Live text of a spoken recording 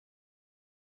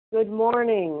Good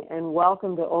morning and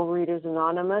welcome to Overeaters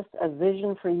Anonymous, a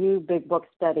Vision for You Big Book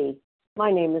Study.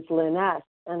 My name is Lynn S.,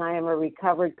 and I am a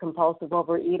recovered compulsive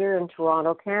overeater in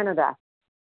Toronto, Canada.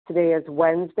 Today is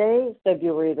Wednesday,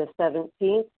 February the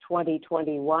 17th,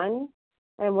 2021,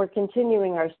 and we're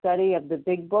continuing our study of the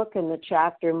Big Book in the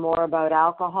chapter More About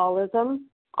Alcoholism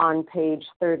on page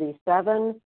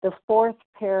 37, the fourth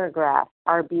paragraph,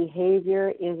 Our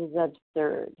Behavior is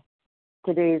Absurd.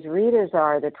 Today's readers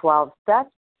are the 12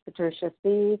 Steps, Patricia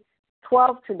C.,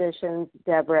 12 Traditions,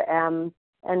 Deborah M.,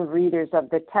 and readers of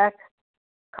the text,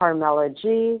 Carmela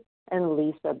G. and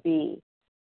Lisa B.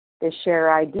 The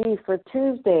share ID for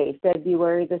Tuesday,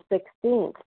 February the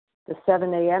 16th, the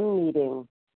 7 a.m. meeting,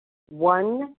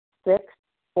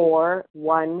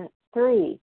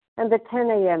 16413, and the 10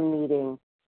 a.m. meeting,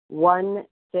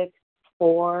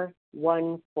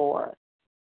 16414.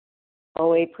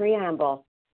 OA Preamble.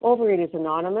 Overeaters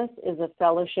Anonymous is a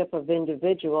fellowship of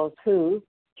individuals who,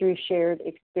 through shared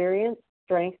experience,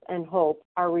 strength, and hope,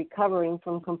 are recovering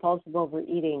from compulsive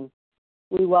overeating.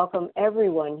 We welcome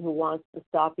everyone who wants to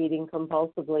stop eating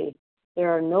compulsively. There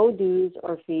are no dues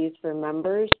or fees for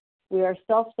members. We are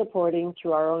self-supporting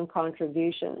through our own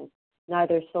contributions,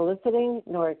 neither soliciting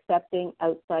nor accepting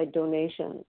outside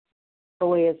donations.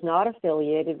 OA is not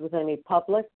affiliated with any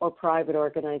public or private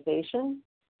organization,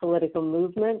 political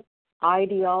movement,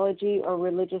 ideology, or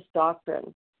religious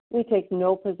doctrine. We take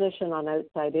no position on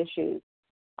outside issues.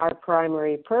 Our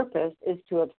primary purpose is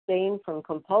to abstain from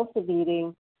compulsive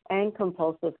eating and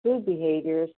compulsive food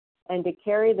behaviors and to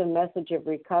carry the message of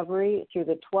recovery through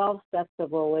the 12 steps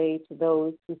of OA to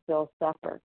those who still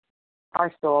suffer.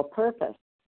 Our sole purpose.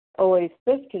 OA's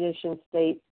fifth tradition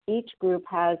states each group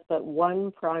has but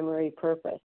one primary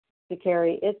purpose, to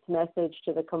carry its message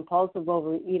to the compulsive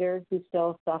overeater who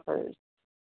still suffers.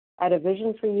 At a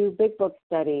Vision for You Big Book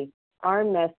Study, our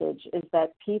message is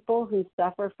that people who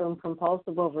suffer from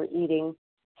compulsive overeating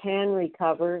can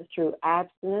recover through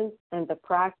abstinence and the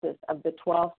practice of the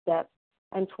 12 steps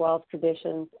and 12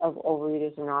 traditions of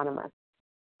Overeaters Anonymous.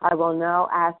 I will now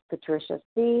ask Patricia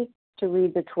C. to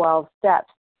read the 12 steps.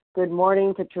 Good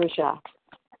morning, Patricia.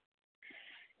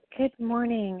 Good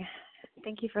morning.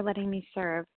 Thank you for letting me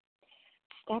serve.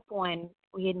 Step 1,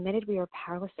 we admitted we were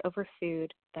powerless over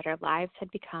food, that our lives had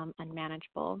become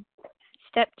unmanageable.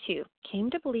 Step 2, came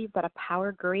to believe that a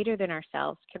power greater than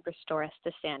ourselves could restore us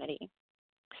to sanity.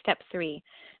 Step 3,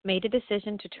 made a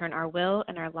decision to turn our will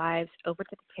and our lives over to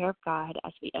the care of God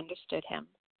as we understood Him.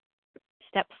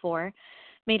 Step 4,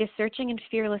 made a searching and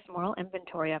fearless moral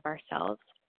inventory of ourselves.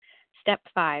 Step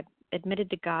 5, admitted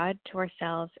to God, to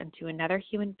ourselves, and to another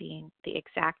human being the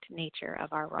exact nature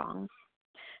of our wrongs.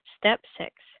 Step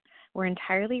 6, we're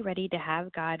entirely ready to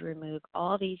have God remove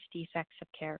all these defects of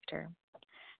character.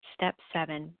 Step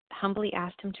 7, humbly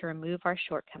asked Him to remove our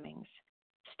shortcomings.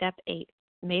 Step 8,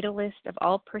 made a list of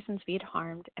all persons we had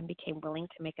harmed and became willing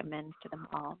to make amends to them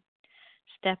all.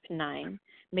 Step 9,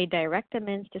 made direct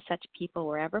amends to such people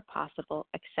wherever possible,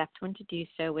 except when to do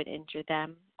so would injure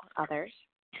them or others.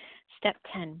 Step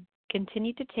 10,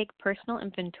 continued to take personal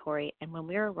inventory and when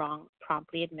we were wrong,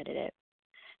 promptly admitted it.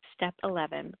 Step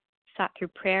 11, sought through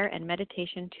prayer and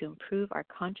meditation to improve our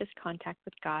conscious contact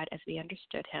with God as we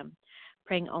understood Him,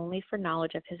 praying only for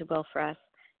knowledge of His will for us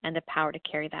and the power to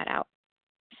carry that out.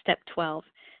 Step 12,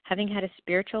 having had a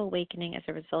spiritual awakening as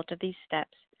a result of these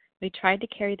steps, we tried to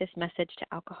carry this message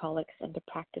to alcoholics and to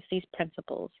practice these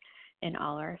principles in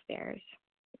all our affairs.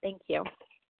 Thank you.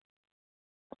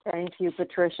 Thank you,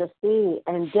 Patricia C.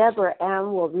 And Deborah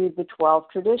M. will read the 12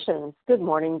 traditions. Good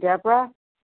morning, Deborah.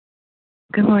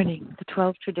 Good morning. The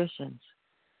 12 Traditions.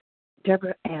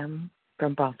 Deborah M.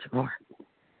 from Baltimore.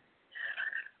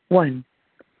 1.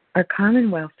 Our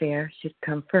common welfare should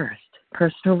come first.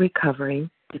 Personal recovery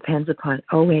depends upon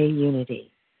OA unity.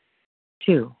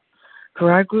 2.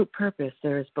 For our group purpose,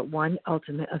 there is but one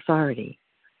ultimate authority,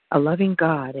 a loving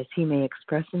God as He may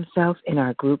express Himself in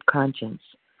our group conscience.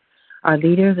 Our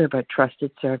leaders are but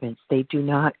trusted servants. They do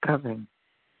not govern.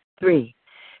 3.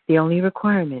 The only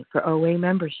requirement for OA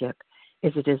membership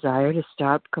is a desire to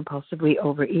stop compulsively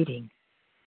overeating.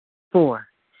 4.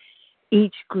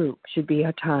 Each group should be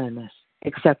autonomous,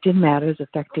 except in matters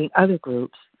affecting other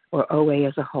groups or OA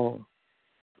as a whole.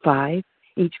 5.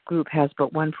 Each group has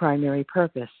but one primary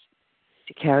purpose,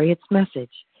 to carry its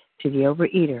message to the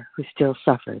overeater who still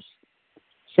suffers.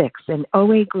 6. An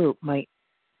OA group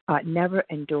ought never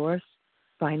endorse,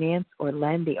 finance, or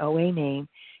lend the OA name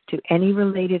to any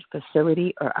related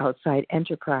facility or outside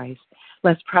enterprise,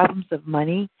 lest problems of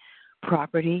money,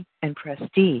 property, and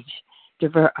prestige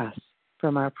divert us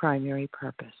from our primary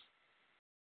purpose.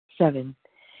 7.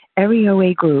 Every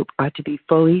OA group ought to be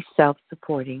fully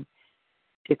self-supporting,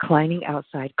 declining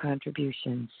outside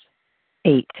contributions.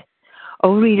 8.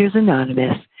 Overeaters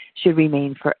Anonymous should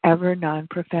remain forever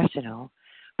non-professional,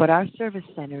 but our service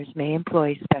centers may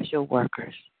employ special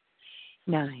workers.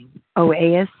 9.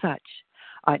 OA as such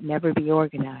ought never be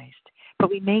organized, but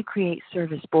we may create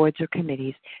service boards or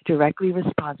committees directly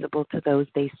responsible to those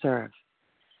they serve.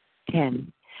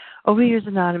 10. Overeaters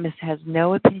Anonymous has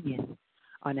no opinion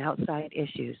on outside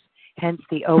issues, hence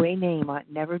the OA name ought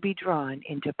never be drawn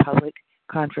into public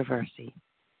controversy.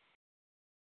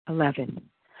 11.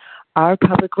 Our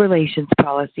public relations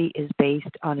policy is based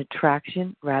on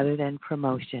attraction rather than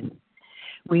promotion.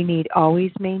 We need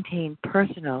always maintain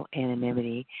personal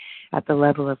anonymity at the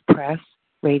level of press,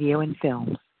 radio, and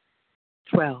films.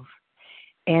 12.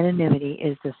 Anonymity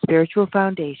is the spiritual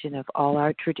foundation of all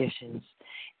our traditions,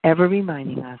 ever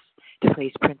reminding us to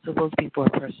place principles before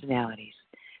personalities.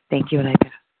 Thank you, and I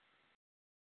pass.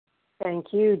 Thank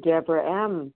you, Deborah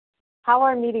M. How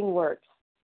our meeting works.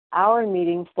 Our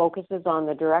meeting focuses on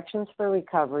the directions for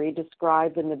recovery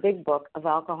described in the Big Book of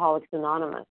Alcoholics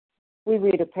Anonymous. We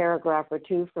read a paragraph or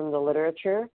two from the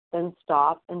literature, then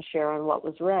stop and share on what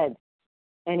was read.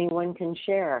 Anyone can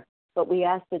share, but we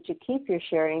ask that you keep your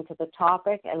sharing to the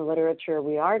topic and literature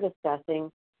we are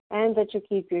discussing, and that you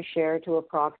keep your share to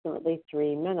approximately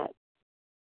 3 minutes.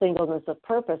 Singleness of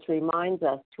purpose reminds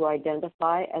us to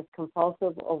identify as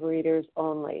compulsive overeaters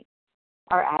only.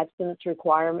 Our abstinence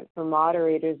requirement for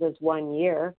moderators is 1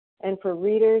 year, and for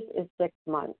readers is 6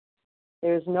 months.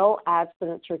 There is no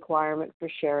abstinence requirement for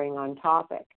sharing on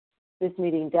topic. This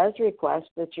meeting does request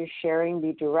that your sharing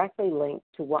be directly linked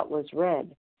to what was read.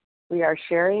 We are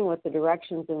sharing what the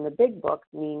directions in the Big Book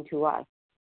mean to us.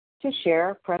 To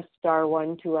share, press star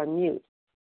 1 to unmute.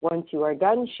 Once you are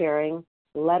done sharing,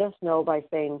 let us know by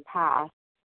saying pass,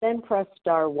 then press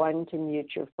star 1 to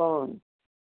mute your phone.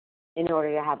 In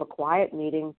order to have a quiet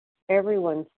meeting,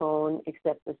 everyone's phone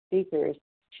except the speakers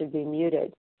should be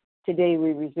muted. Today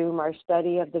we resume our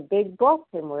study of the Big Book,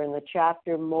 and we're in the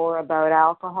chapter More About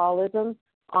Alcoholism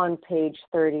on page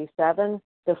 37,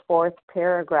 the 4th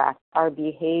paragraph. Our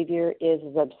behavior is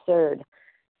absurd.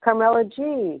 Carmela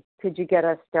G., could you get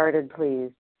us started,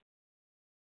 please?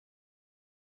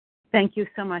 Thank you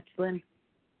so much, Lynn.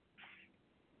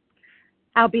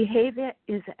 Our behavior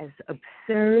is as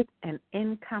absurd and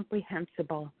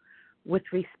incomprehensible with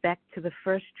respect to the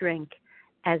first drink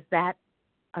as that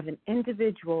of an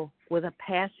individual with a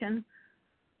passion,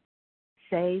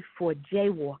 say, for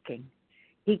jaywalking.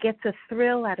 He gets a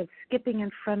thrill out of skipping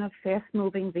in front of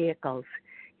fast-moving vehicles.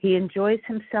 He enjoys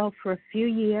himself for a few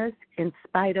years in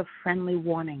spite of friendly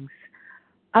warnings.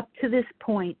 Up to this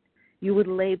point, you would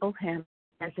label him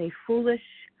as a foolish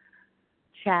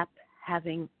chap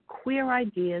having queer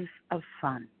ideas of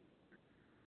fun.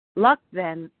 Luck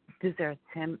then deserts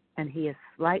him, and he is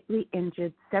slightly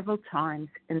injured several times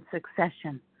in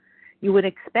succession. You would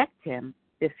expect him,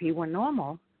 if he were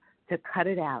normal, to cut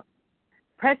it out.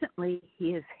 Presently,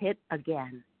 he is hit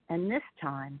again, and this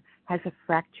time has a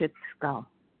fractured skull.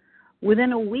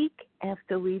 Within a week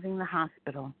after leaving the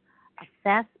hospital, a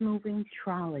fast-moving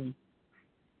trolley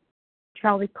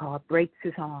car breaks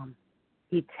his arm.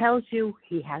 He tells you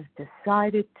he has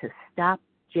decided to stop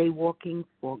jaywalking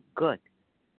for good.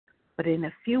 But in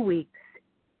a few weeks,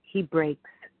 he breaks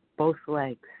both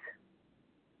legs.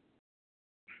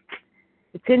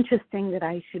 It's interesting that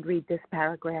I should read this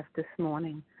paragraph this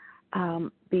morning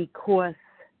because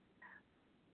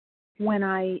when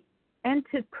I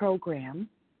entered program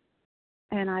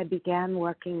and I began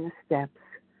working the steps,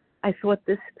 I thought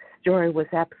this story was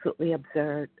absolutely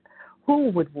absurd.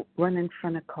 Who would run in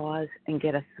front of cars and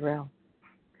get a thrill?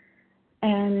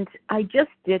 And I just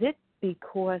did it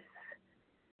because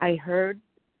I heard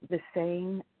the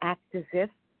saying, act as if,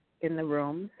 in the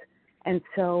rooms. And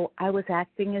so I was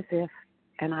acting as if,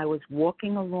 and I was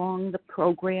walking along the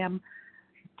program,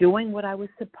 doing what I was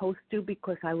supposed to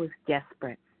because I was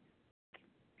desperate.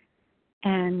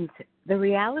 And the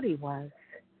reality was,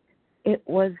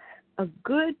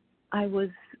 I was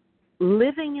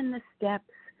living in the steps,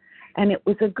 and it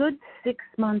was a good 6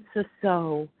 months or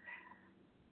so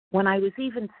when I was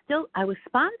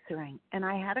sponsoring, and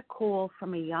I had a call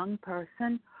from a young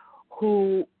person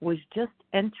who was just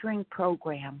entering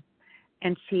program,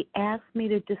 and she asked me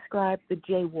to describe the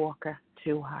jaywalker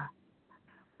to her,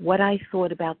 what I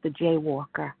thought about the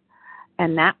jaywalker.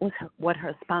 And that was what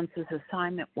her sponsor's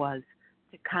assignment was,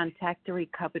 to contact a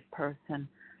recovered person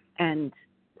and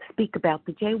speak about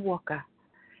the jaywalker.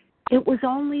 It was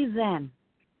only then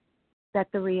that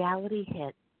the reality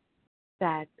hit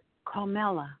that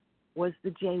Carmela was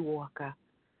the jaywalker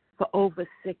for over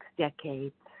 6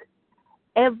 decades.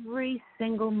 every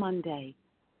single Monday,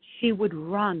 she would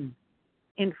run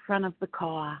in front of the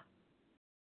car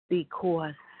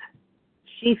because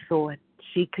she thought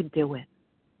she could do it.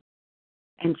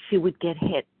 And she would get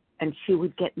hit and she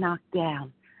would get knocked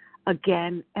down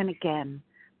again and again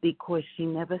because she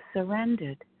never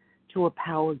surrendered to a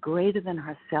power greater than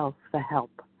herself for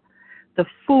help. The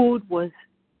food was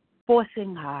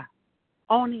forcing her,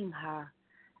 owning her,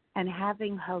 and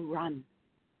having her run.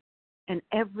 And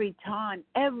every time,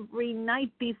 every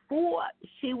night before,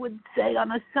 she would say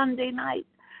on a Sunday night,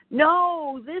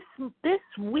 no, this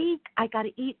week I got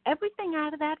to eat everything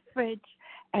out of that fridge,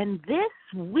 and this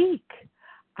week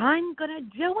I'm going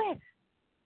to do it.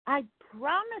 I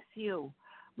promise you.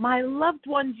 My loved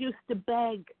ones used to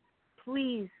beg,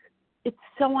 please, it's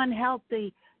so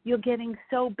unhealthy. You're getting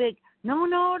so big. No,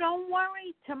 don't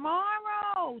worry.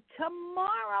 Tomorrow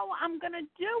I'm going to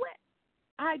do it.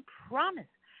 I promise.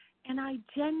 And I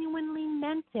genuinely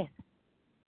meant it.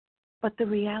 But the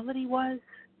reality was,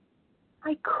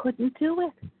 I couldn't do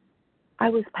it. I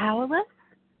was powerless,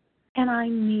 and I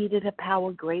needed a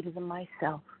power greater than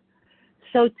myself.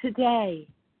 So today,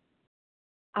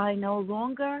 I no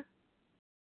longer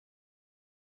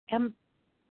am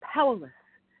powerless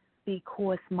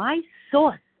because my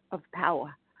source of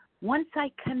power, once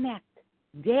I connect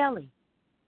daily,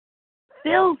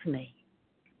 fills me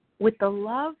with the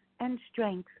love and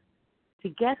strength to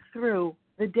get through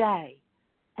the day.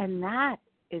 And that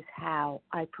is how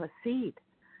I proceed,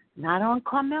 not on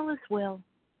Carmela's will,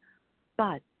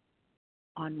 but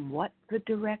on what the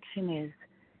direction is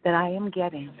that I am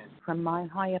getting from my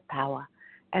higher power,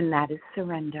 and that is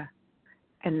surrender,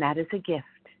 and that is a gift.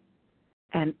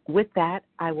 And with that,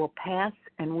 I will pass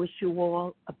and wish you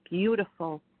all a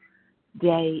beautiful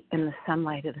day in the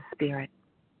sunlight of the Spirit.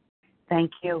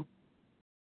 Thank you.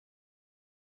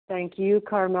 Thank you,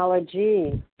 Carmela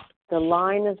G. The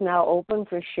line is now open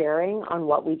for sharing on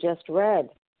what we just read.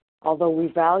 Although we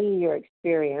value your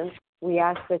experience, we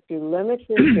ask that you limit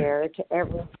your share to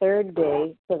every third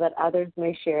day so that others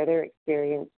may share their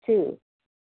experience too.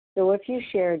 So if you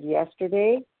shared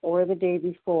yesterday or the day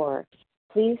before,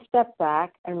 please step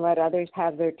back and let others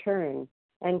have their turn.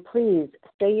 And please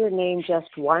say your name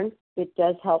just once. It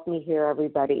does help me hear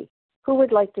everybody. Who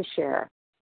would like to share?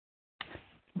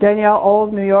 Danielle O,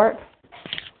 New York.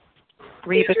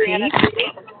 Reba P.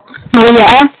 Maria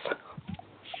F.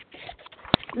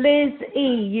 Liz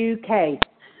E, UK.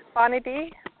 Bonnie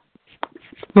B.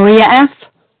 Maria F.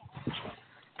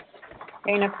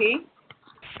 Dana P.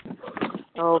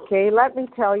 Okay, let me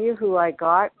tell you who I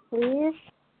got, please.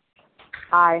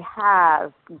 I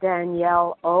have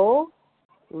Danielle O,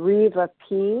 Reva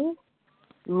P,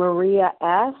 Maria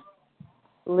F,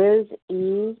 Liz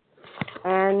E,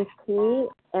 Ann P,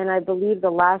 and I believe the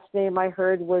last name I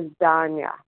heard was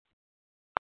Danya.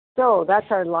 So that's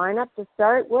our lineup to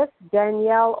start with.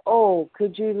 Danielle O,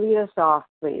 could you lead us off,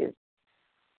 please?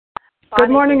 Good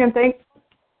morning and thank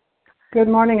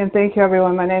you,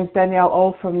 everyone. My name is Danielle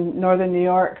O from Northern New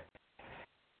York.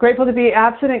 Grateful to be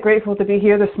absent and grateful to be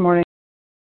here this morning.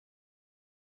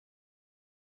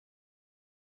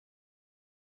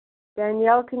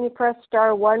 Danielle, can you press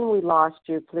 *1? We lost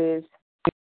you, please.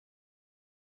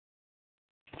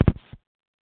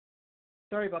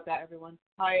 Sorry about that, everyone.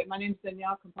 Hi, my name is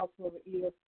Danielle, compulsive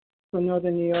overeater from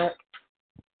Northern New York.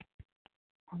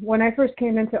 When I first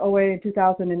came into OA in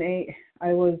 2008,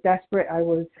 I was desperate, I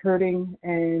was hurting,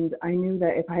 and I knew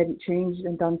that if I hadn't changed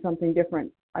and done something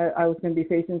different, I was going to be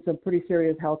facing some pretty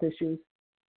serious health issues.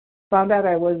 Found out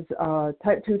I was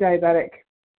type 2 diabetic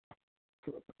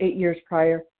 10 years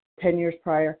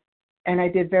prior, and I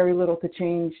did very little to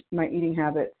change my eating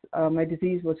habits. My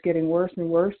disease was getting worse and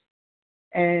worse.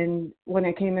 And when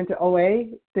I came into OA,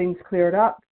 things cleared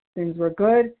up. Things were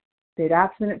good. Stayed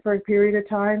abstinent for a period of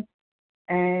time.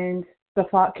 And the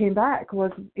thought came back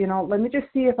was, let me just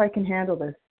see if I can handle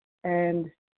this.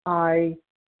 And I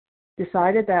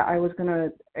decided that I was going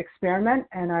to experiment.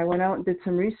 And I went out and did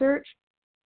some research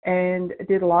and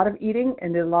did a lot of eating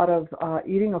and did a lot of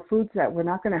eating of foods that were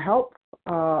not going to help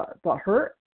but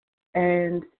hurt.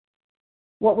 And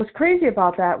what was crazy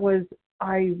about that was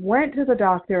I went to the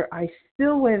doctor. I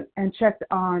still went and checked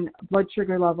on blood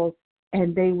sugar levels,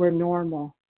 and they were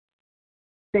normal.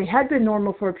 They had been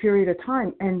normal for a period of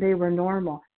time, and they were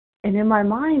normal. And in my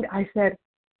mind, I said,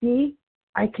 see,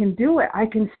 I can do it. I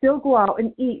can still go out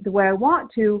and eat the way I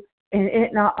want to and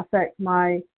it not affect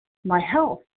my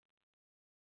health.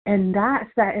 And that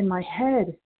sat in my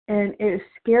head, and it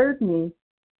scared me,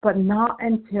 but not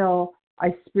until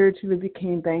I spiritually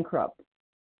became bankrupt.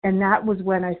 And that was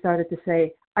when I started to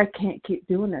say, I can't keep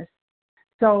doing this.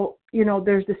 So,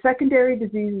 there's the secondary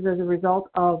diseases as a result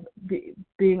of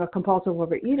being a compulsive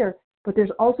overeater, but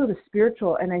there's also the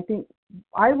spiritual. And I think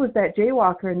I was that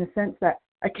jaywalker in the sense that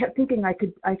I kept thinking I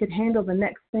could handle the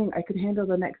next thing. I could handle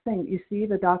the next thing. You see,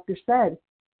 the doctor said,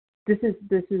 this is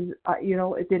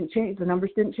it didn't change. The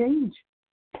numbers didn't change.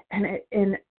 And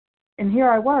here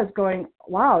I was going,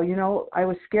 wow, I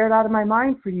was scared out of my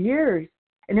mind for years.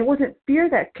 And it wasn't fear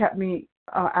that kept me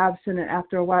abstinent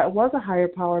after a while. It was a higher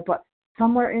power, but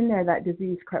somewhere in there that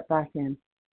disease crept back in.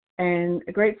 And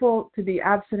grateful to be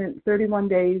abstinent 31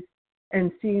 days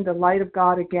and seeing the light of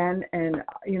God again. And,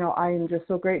 I am just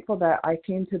so grateful that I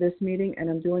came to this meeting and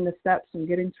I'm doing the steps and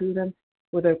getting through them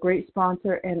with a great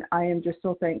sponsor. And I am just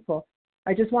so thankful.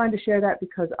 I just wanted to share that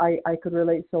because I could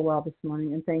relate so well this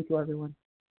morning. And thank you, everyone.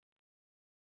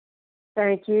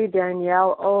 Thank you,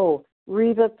 Danielle O.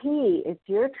 Reva P., it's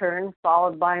your turn,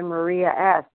 followed by Maria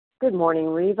S. Good morning,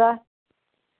 Reva.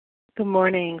 Good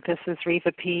morning. This is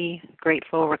Reva P.,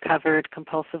 grateful, recovered,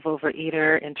 compulsive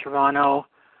overeater in Toronto.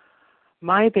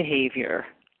 My behavior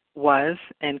was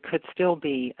and could still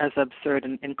be as absurd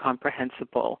and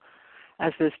incomprehensible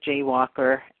as this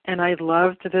jaywalker. And I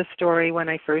loved this story when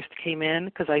I first came in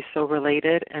because I so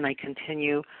related, and I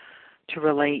continue to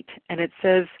relate. And it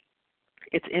says,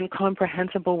 it's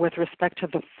incomprehensible with respect to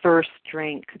the first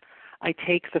drink. I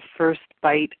take the first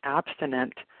bite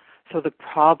abstinent. So the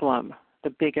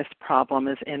biggest problem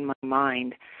is in my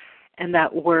mind. And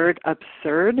that word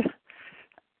absurd,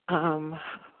 I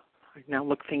now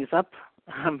look things up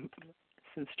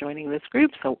since joining this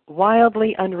group. So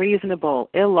wildly unreasonable,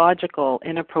 illogical,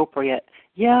 inappropriate.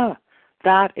 Yeah,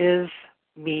 that is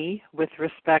me with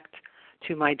respect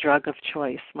to my drug of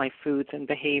choice, my foods and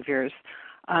behaviors.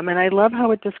 And I love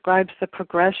how it describes the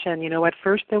progression. At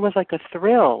first there was like a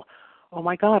thrill. Oh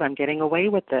my God, I'm getting away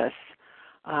with this.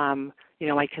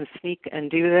 I can sneak and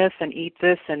do this and eat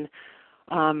this and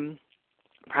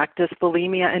practice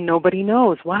bulimia and nobody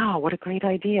knows. Wow, what a great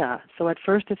idea. So at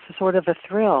first it's sort of a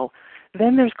thrill.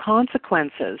 Then there's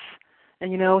consequences.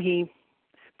 And he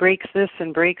breaks this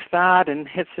and breaks that and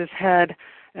hits his head,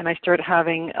 and I start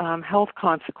having health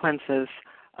consequences.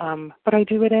 But I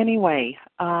do it anyway.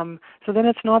 So then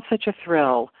it's not such a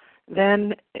thrill.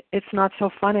 Then it's not so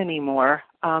fun anymore,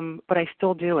 but I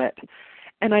still do it.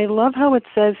 And I love how it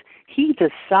says he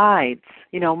decides,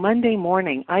 Monday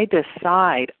morning, I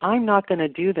decide I'm not going to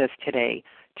do this today.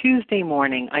 Tuesday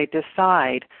morning, I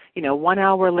decide, 1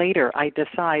 hour later, I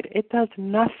decide. It does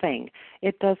nothing.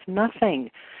 It does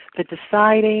nothing. The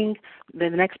deciding, the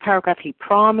next paragraph, he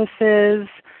promises.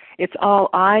 It's all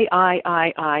I.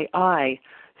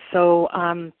 So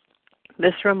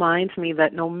this reminds me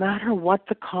that no matter what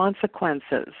the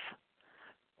consequences,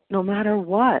 no matter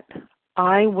what,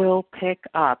 I will pick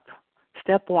up.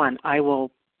 Step one, I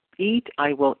will eat,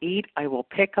 I will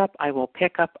pick up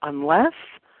unless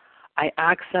I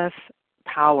access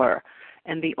power.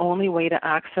 And the only way to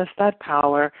access that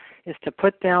power is to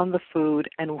put down the food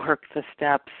and work the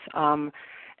steps.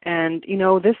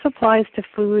 This applies to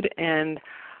food, and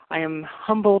I am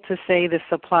humble to say this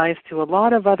applies to a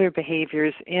lot of other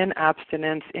behaviors in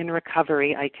abstinence, in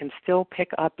recovery. I can still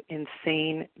pick up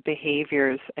insane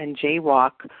behaviors and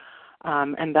jaywalk,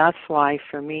 and that's why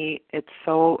for me it's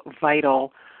so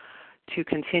vital to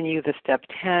continue the step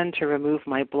 10, to remove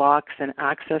my blocks and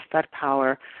access that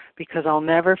power, because I'll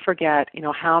never forget,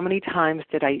 how many times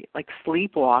did I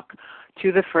sleepwalk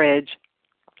to the fridge,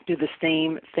 do the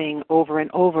same thing over and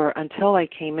over until I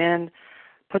came in,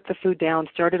 put the food down,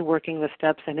 started working the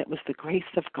steps, and it was the grace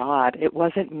of God. It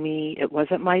wasn't me. It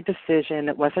wasn't my decision.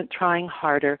 It wasn't trying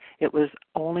harder. It was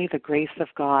only the grace of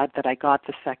God that I got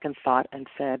the second thought and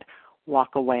said,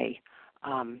 walk away.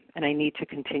 And I need to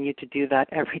continue to do that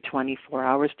every 24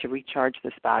 hours to recharge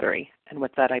this battery. And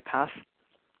with that, I pass.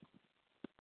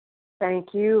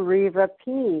 Thank you, Reva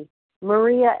P.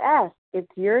 Maria S., it's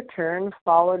your turn,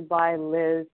 followed by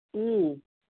Liz E.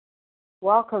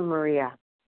 Welcome, Maria.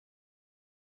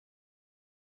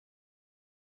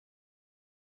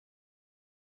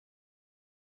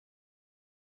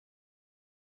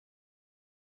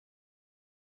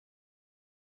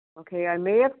 Okay, I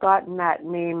may have gotten that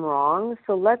name wrong,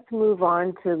 so let's move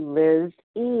on to Liz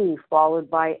E., followed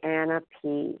by Anna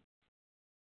P.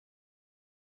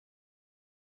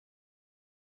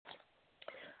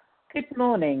 Good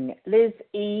morning. Liz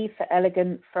E. for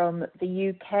Elegant from the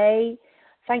UK.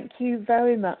 Thank you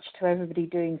very much to everybody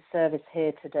doing service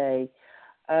here today.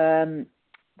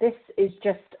 This is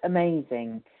just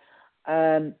amazing.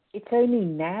 It's only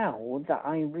now that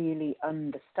I really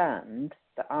understand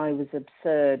that I was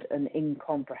absurd and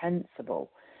incomprehensible,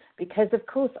 because, of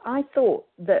course, I thought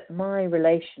that my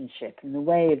relationship and the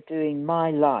way of doing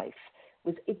my life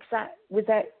was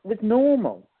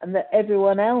normal, and that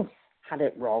everyone else had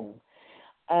it wrong.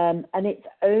 And it's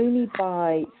only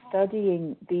by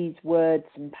studying these words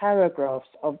and paragraphs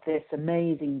of this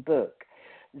amazing book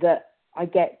that I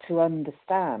get to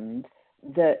understand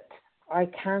that I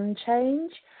can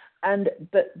change,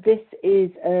 but this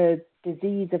is a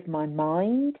disease of my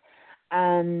mind,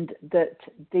 and that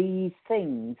these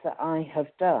things that I have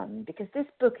done, because this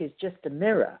book is just a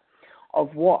mirror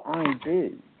of what I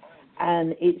do,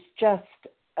 and it's just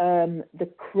the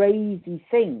crazy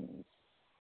things.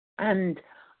 And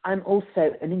I'm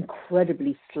also an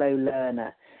incredibly slow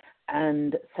learner,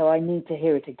 and so I need to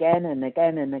hear it again and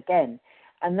again and again.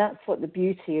 And that's what the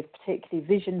beauty of particularly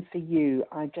Vision for You,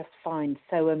 I just find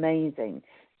so amazing.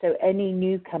 So any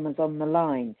newcomers on the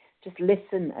line, just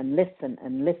listen and listen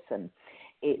and listen.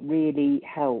 It really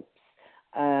helps.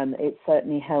 It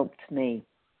certainly helped me.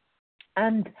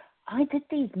 And I did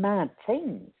these mad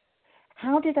things.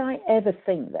 How did I ever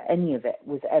think that any of it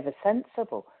was ever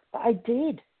sensible? But I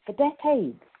did for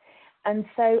decades. And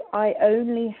so I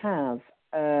only have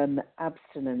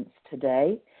abstinence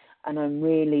today, and I'm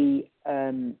really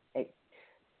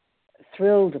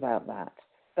thrilled about that.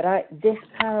 But this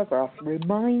paragraph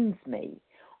reminds me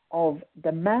of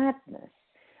the madness,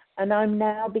 and I'm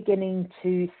now beginning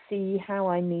to see how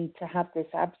I need to have this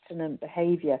abstinent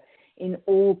behavior in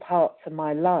all parts of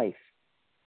my life.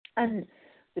 And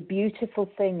the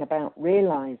beautiful thing about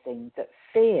realizing that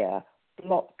fear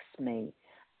blocks me,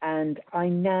 and I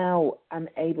now am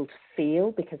able to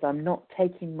feel, because I'm not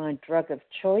taking my drug of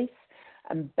choice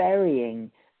and burying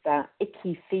that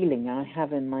icky feeling I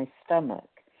have in my stomach.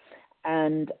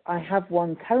 And I have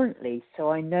one currently,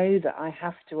 so I know that I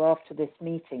have to, after this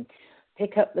meeting,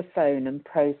 pick up the phone and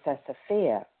process a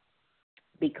fear,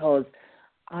 because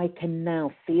I can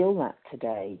now feel that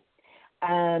today.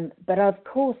 But of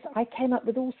course, I came up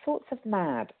with all sorts of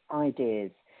mad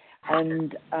ideas,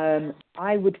 and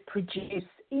I would produce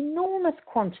enormous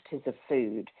quantities of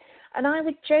food, and I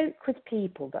would joke with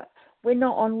people that we're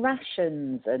not on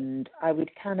rations, and I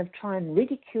would kind of try and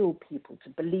ridicule people to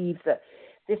believe that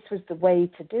this was the way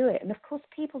to do it. And of course,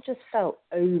 people just felt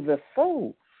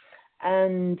overfull.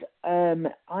 And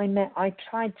I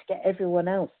tried to get everyone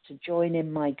else to join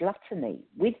in my gluttony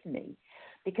with me,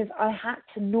 because I had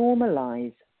to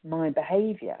normalize my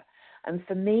behavior. And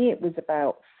for me, it was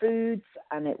about foods,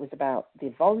 and it was about the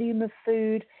volume of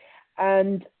food.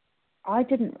 And I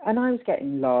was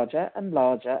getting larger and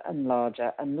larger and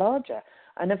larger and larger.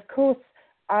 And of course,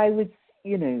 I was,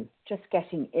 just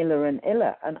getting iller and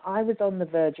iller. And I was on the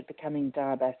verge of becoming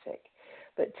diabetic.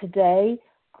 But today,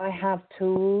 I have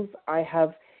tools, I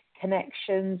have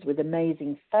connections with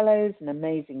amazing fellows, an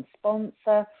amazing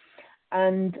sponsor,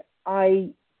 and I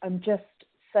am just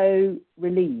so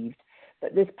relieved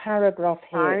that this paragraph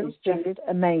here is just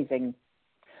amazing.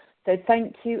 So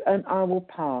thank you, and I will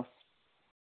pass.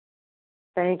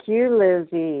 Thank you,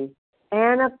 Lizzie.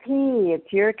 Anna P.,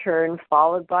 it's your turn,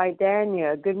 followed by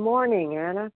Dania. Good morning,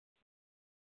 Anna.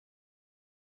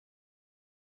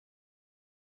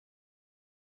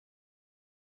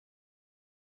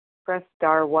 Press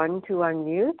 *1 to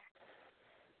unmute.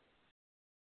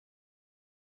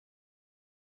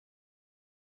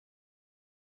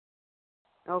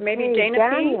 Okay, maybe Dana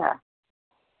P?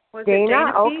 Was Dana? It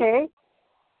Dana P? Okay.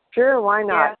 Sure, why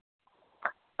not? Yeah.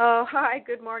 Oh, hi.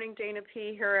 Good morning, Dana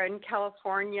P. here in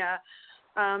California.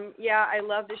 I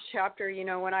love this chapter.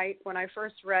 When I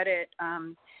first read it,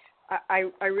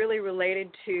 I really related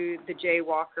to the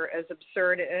jaywalker, as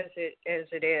absurd as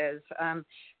it is.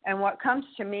 And what comes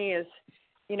to me is,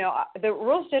 the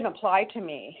rules didn't apply to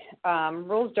me.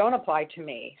 Rules don't apply to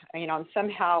me.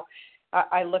 Somehow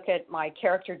I look at my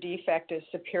character defect as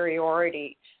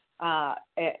superiority,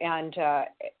 and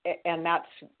that's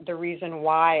the reason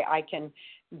why I can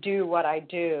do what I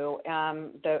do.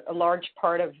 A large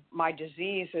part of my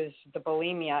disease is the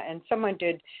bulimia, and someone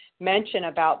did mention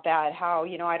about that, how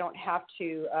I don't have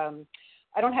to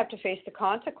face the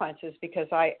consequences because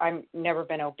I've never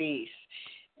been obese.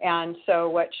 And so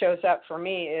what shows up for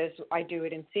me is I do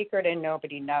it in secret and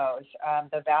nobody knows.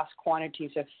 The vast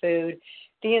quantities of food,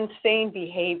 the insane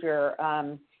behavior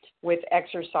with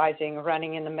exercising,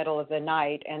 running in the middle of the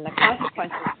night, and the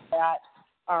consequences of that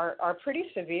are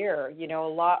pretty severe. A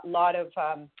lot of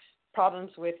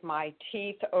problems with my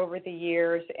teeth over the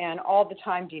years, and all the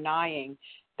time denying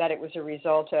that it was a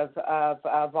result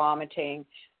of vomiting,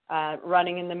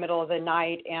 running in the middle of the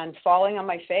night, and falling on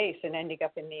my face and ending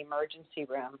up in the emergency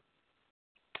room.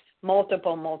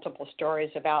 Multiple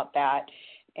stories about that.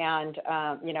 And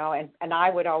and I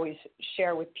would always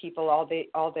share with people all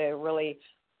the really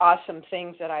awesome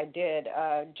things that I did,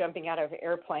 jumping out of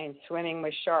airplanes, swimming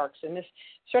with sharks, and this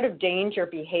sort of danger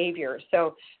behavior.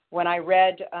 So when I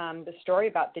read the story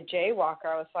about the jaywalker,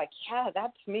 I was like, yeah,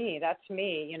 that's me.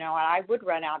 And I would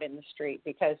run out in the street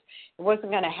because it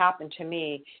wasn't going to happen to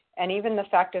me. And even the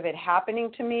fact of it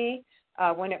happening to me,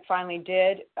 when it finally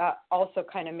did, also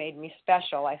kind of made me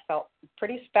special. I felt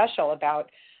pretty special about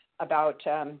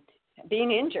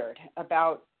being injured,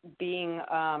 about being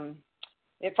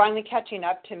it finally catching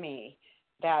up to me,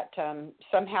 that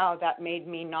somehow that made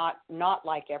me not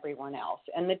like everyone else.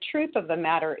 And the truth of the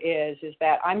matter is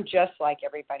that I'm just like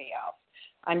everybody else.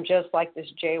 I'm just like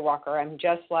this jaywalker. I'm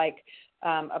just like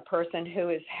a person who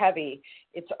is heavy.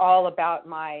 It's all about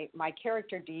my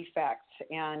character defects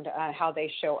and how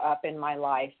they show up in my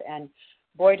life. And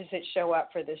boy, does it show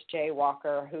up for this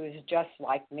jaywalker who's just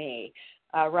like me,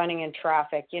 running in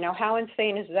traffic. How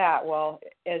insane is that? Well,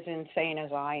 as insane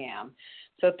as I am.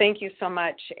 So thank you so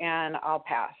much, and I'll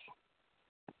pass.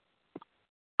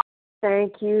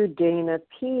 Thank you, Dana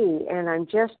P. And I'm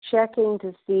just checking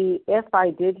to see if I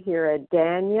did hear a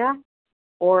Dania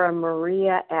or a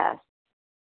Maria S.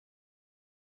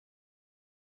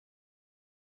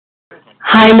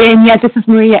 Hi, Lynn. Yeah, this is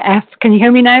Maria F. Can you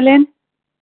hear me now, Lynn?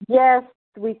 Yes,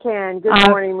 we can. Good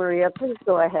morning, Maria. Please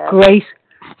go ahead. Great.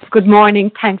 Good morning.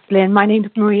 Thanks, Lynn. My name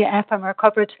is Maria F. I'm a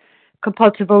recovered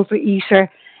compulsive overeater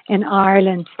in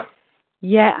Ireland.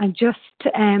 Yeah, and just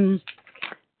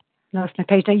lost my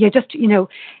page now. Yeah, just to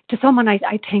someone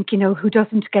I think who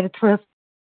doesn't get a thrill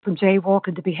from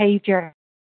jaywalking, the behaviour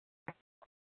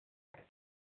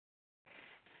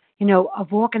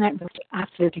of walking out was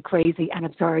absolutely crazy and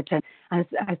absurd, and as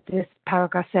this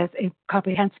paragraph says,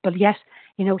 incomprehensible. Yet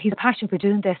he's a passion for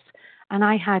doing this, and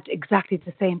I had exactly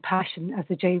the same passion as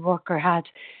the jaywalker had,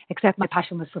 except my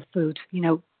passion was for food.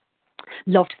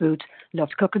 Loved food,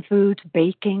 loved cooking food,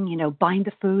 baking, buying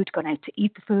the food, going out to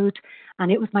eat the food,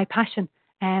 and it was my passion.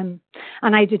 And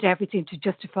I did everything to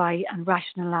justify and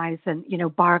rationalise and,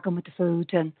 bargain with the food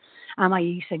and am I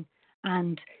eating?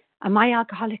 And my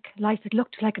alcoholic life, it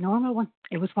looked like a normal one.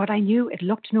 It was what I knew. It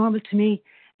looked normal to me.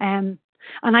 And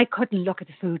I couldn't look at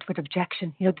the food with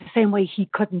objection, the same way he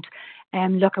couldn't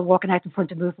look at walking out in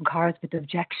front of moving cars with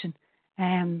objection.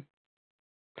 And,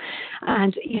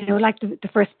 like the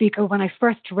first speaker, when I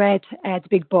first read the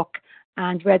big book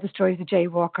and read the story of the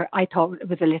jaywalker, I thought it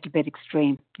was a little bit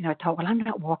extreme. I thought, well, I'm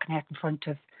not walking out in front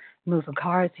of moving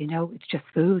cars, it's just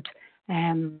food.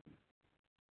 And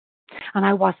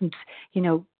I wasn't,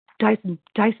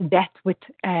 dicing death with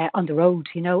on the road,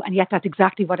 and yet that's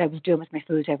exactly what I was doing with my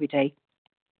food every day.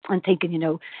 And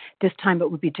thinking, this time it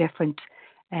would be different.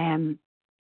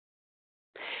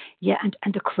 Yeah,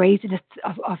 and the craziness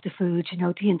of the food,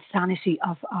 the insanity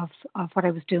of what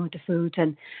I was doing with the food,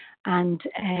 and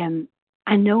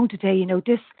I know today,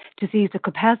 this disease that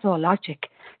compels all logic,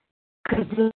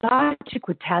 because logic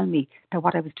would tell me that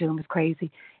what I was doing was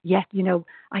crazy. Yet, a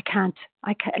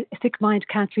sick mind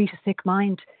can't treat a sick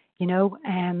mind,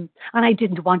 and I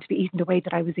didn't want to be eating the way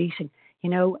that I was eating,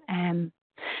 and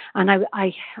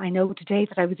I know today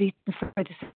that I was eating for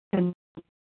the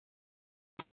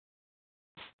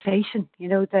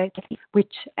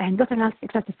which nothing else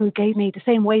except the food gave me. The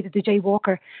same way that the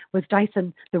jaywalker was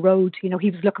dicing the road, he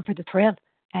was looking for the thrill.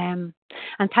 And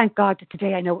thank God that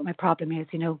today I know what my problem is,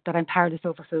 that I'm powerless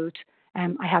over food.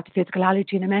 I have the physical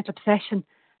allergy and a mental obsession,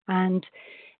 and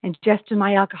ingesting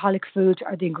my alcoholic food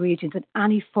or the ingredients in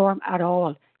any form at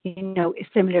all, is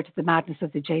similar to the madness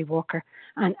of the jaywalker.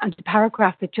 And the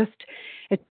paragraph, it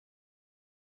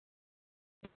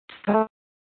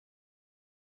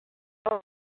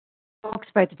talks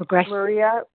about the progression.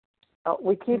 Maria,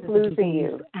 we keep losing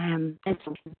you.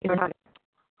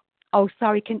 Oh,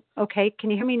 sorry. Can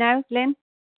you hear me now, Lynn?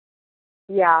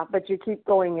 Yeah, but you keep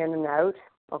going in and out.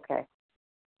 Okay.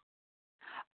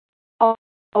 Oh,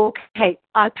 okay.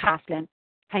 I'll pass, Lynn.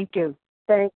 Thank you.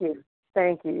 Thank you.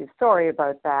 Sorry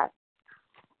about that.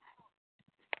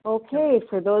 Okay,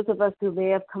 for those of us who may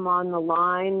have come on the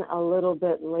line a little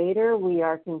bit later, we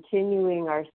are continuing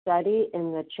our study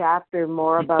in the chapter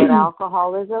More About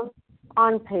Alcoholism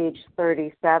on page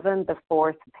 37, the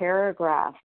fourth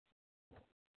paragraph.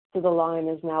 So the line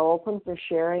is now open for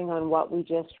sharing on what we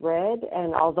just read,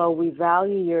 and although we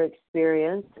value your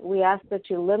experience, we ask that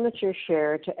you limit your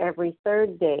share to every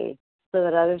third day so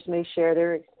that others may share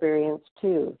their experience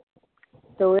too.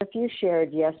 So if you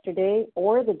shared yesterday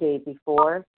or the day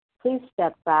before, please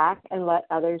step back and let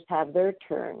others have their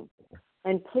turn.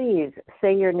 And please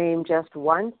say your name just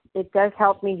once. It does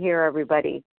help me hear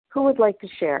everybody. Who would like to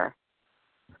share?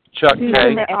 Chuck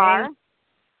K.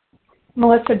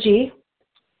 Melissa G.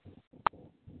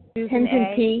 Susan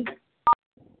Hinton A. P. Susan Hinton A. P.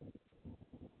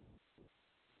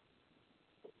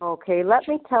 Okay, let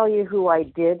me tell you who I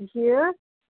did hear.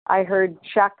 I heard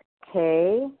Chuck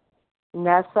K,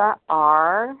 Nessa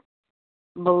R,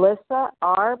 Melissa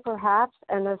R perhaps,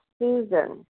 and a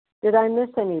Susan. Did I miss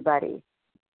anybody?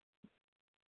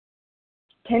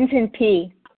 Hinton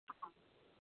P.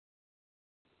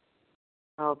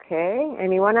 Okay,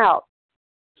 anyone else?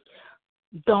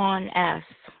 Dawn S.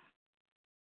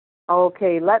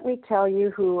 Okay, let me tell you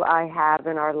who I have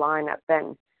in our lineup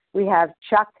then. We have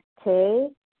Chuck K,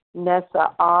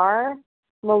 Nessa R,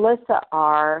 Melissa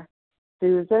R,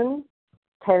 Susan,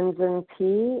 Tenzin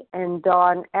P, and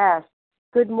Dawn S.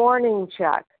 Good morning,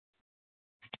 Chuck.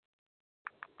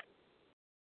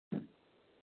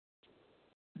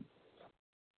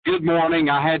 Good morning.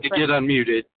 I had to get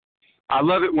unmuted. I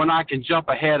love it when I can jump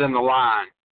ahead in the line.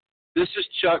 This is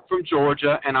Chuck from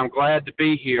Georgia, and I'm glad to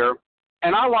be here.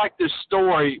 And I like this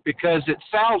story because it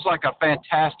sounds like a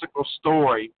fantastical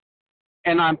story.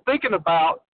 And I'm thinking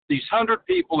about these 100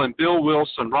 people and Bill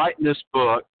Wilson writing this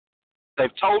book.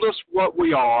 They've told us what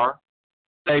we are.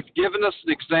 They've given us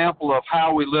an example of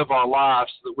how we live our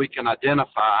lives so that we can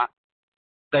identify.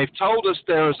 They've told us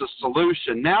there is a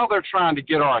solution. Now they're trying to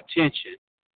get our attention.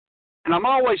 And I'm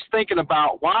always thinking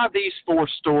about why these 4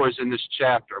 stories in this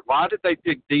chapter. Why did they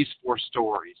pick these 4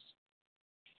 stories?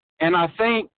 And I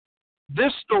think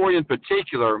this story in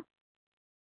particular,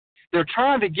 they're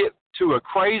trying to get to a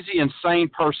crazy, insane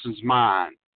person's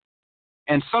mind.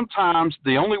 And sometimes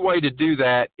the only way to do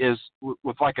that is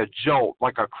with like a jolt,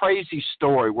 like a crazy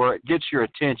story where it gets your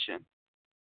attention.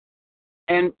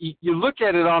 And you look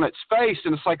at it on its face,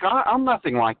 and it's like, I'm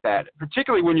nothing like that,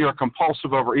 particularly when you're a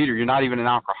compulsive overeater. You're not even an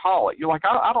alcoholic. You're like,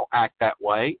 I don't act that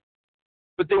way.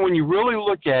 But then when you really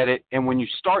look at it and when you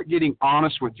start getting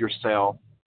honest with yourself,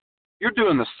 you're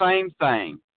doing the same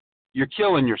thing. You're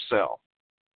killing yourself.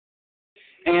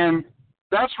 And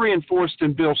that's reinforced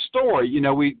in Bill's story. You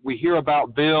know, we hear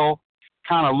about Bill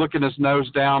kind of looking his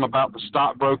nose down about the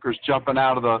stockbrokers jumping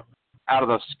out of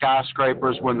the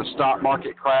skyscrapers when the stock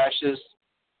market crashes.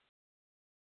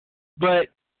 But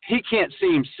he can't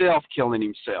see himself killing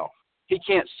himself. He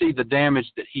can't see the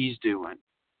damage that he's doing.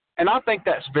 And I think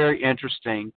that's very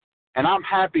interesting. And I'm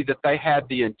happy that they had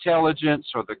the intelligence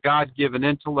or the God-given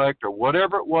intellect or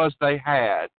whatever it was they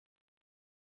had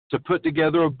to put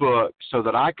together a book so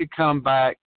that I could come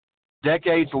back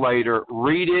decades later,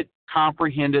 read it,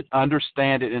 comprehend it,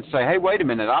 understand it, and say, hey, wait a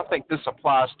minute, I think this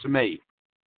applies to me.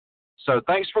 So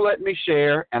thanks for letting me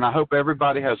share, and I hope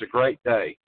everybody has a great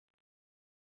day.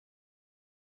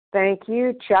 Thank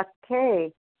you, Chuck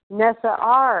K. Nessa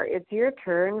R., it's your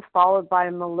turn, followed by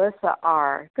Melissa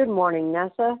R. Good morning,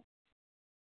 Nessa.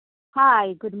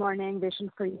 Hi, good morning.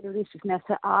 Vision for you. This is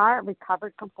Nessa R.,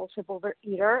 recovered compulsive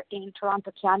overeater in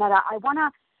Toronto, Canada. I want to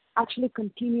actually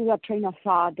continue that train of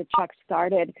thought that Chuck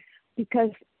started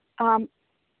because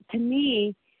to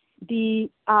me, the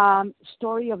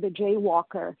story of the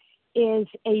jaywalker is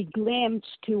a glimpse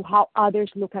to how others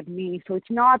look at me. So it's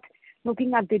not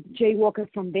looking at the jaywalker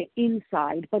from the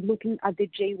inside, but looking at the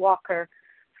jaywalker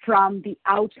from the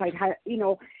outside.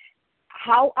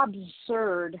 How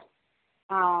absurd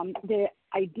the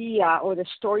idea or the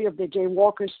story of the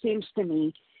jaywalker seems to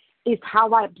me is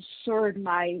how absurd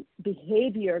my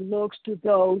behavior looks to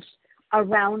those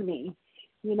around me.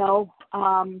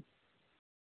 I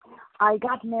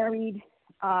got married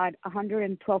at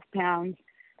 112 pounds.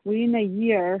 Within a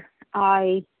year,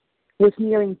 I was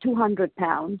nearing 200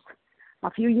 pounds. A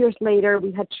few years later,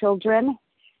 we had children,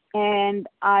 and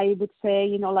I would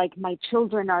say, my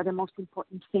children are the most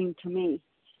important thing to me.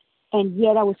 And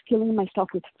yet I was killing myself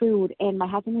with food, and my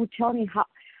husband would tell me,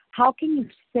 how can you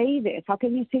say this? How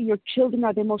can you say your children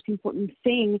are the most important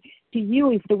thing to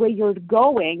you if the way you're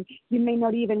going, you may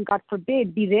not even, God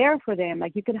forbid, be there for them?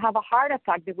 Like you could have a heart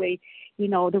attack the way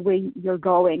you're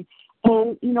going.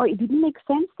 And, it didn't make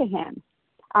sense to him.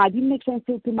 It didn't make sense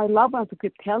to my loved ones who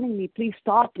kept telling me, please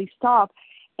stop, please stop.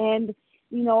 And,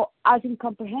 as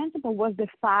incomprehensible was the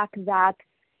fact that,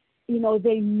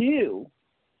 they knew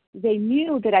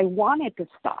that I wanted to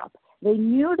stop. They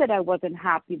knew that I wasn't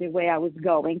happy the way I was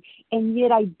going, and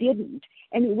yet I didn't.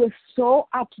 And it was so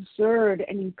absurd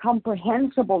and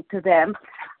incomprehensible to them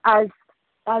as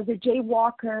the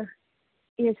jaywalker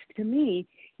is to me.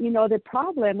 The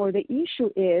problem or the issue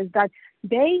is that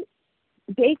they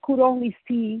could only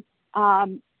see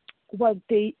what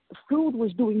the food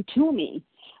was doing to me,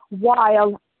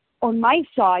 while on my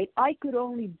side, I could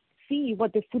only see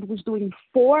what the food was doing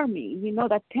for me.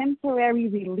 That temporary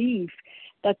relief,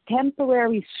 that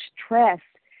temporary stress,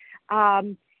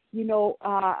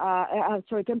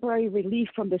 temporary relief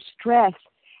from the stress,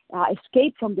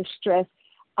 escape from the stress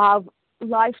of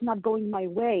life not going my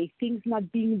way, things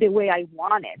not being the way I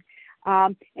wanted.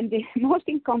 And the most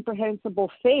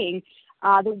incomprehensible thing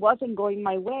that wasn't going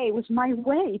my way was my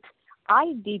weight.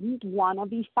 I didn't want to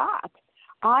be fat.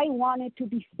 I wanted to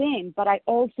be thin, but I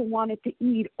also wanted to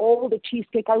eat all the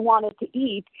cheesecake I wanted to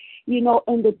eat,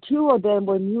 and the two of them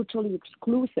were mutually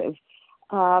exclusive,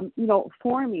 for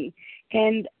me.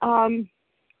 And,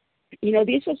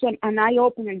 this was an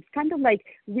eye-opener. It's kind of like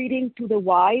reading to the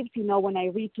wives. When I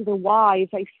read to the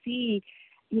wives, I see,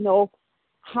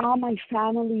 how my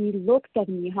family looked at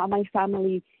me, how my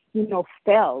family,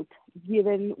 felt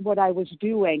given what I was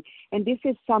doing. And this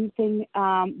is something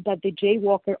that the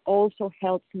Jaywalker also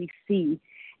helps me see.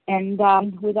 And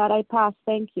with that, I pass.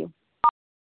 Thank you.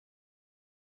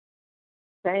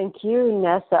 Thank you,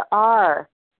 Nessa R.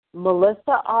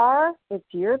 Melissa R., it's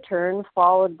your turn,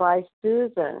 followed by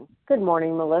Susan. Good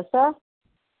morning, Melissa.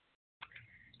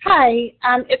 Hi,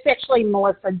 it's actually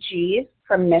Melissa G.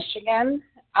 from Michigan.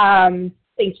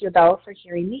 Thank you, though, for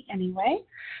hearing me anyway.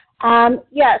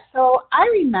 So I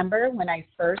remember when I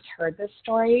first heard this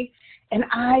story, and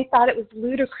I thought it was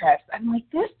ludicrous. I'm like,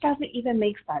 this doesn't even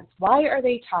make sense. Why are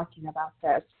they talking about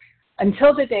this?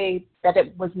 Until the day that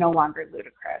it was no longer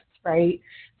ludicrous, right?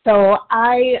 So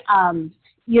I,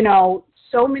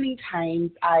 so many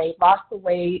times I lost the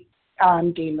weight,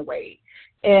 gained the weight.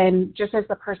 And just as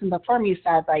the person before me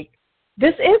said,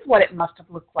 this is what it must have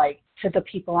looked like to the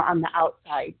people on the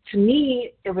outside. To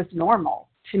me, it was normal.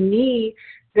 To me,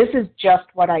 this is just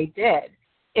what I did.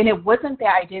 And it wasn't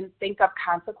that I didn't think of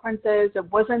consequences.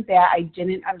 It wasn't that I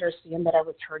didn't understand that I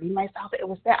was hurting myself. It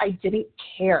was that I didn't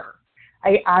care.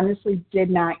 I honestly did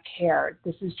not care.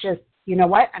 This is just, you know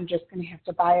what, I'm just going to have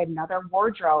to buy another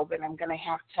wardrobe, and I'm going to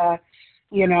have to,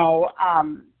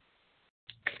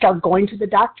 start going to the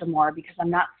doctor more because I'm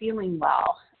not feeling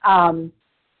well.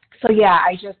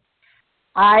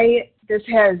 This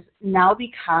has now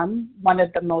become one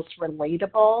of the most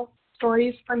relatable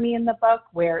stories for me in the book,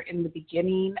 where in the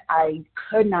beginning I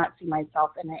could not see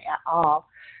myself in it at all.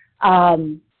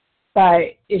 But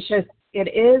it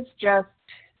is just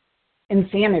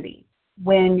insanity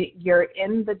when you're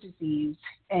in the disease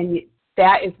and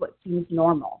that is what seems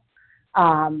normal.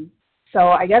 So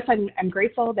I guess I'm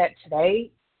grateful that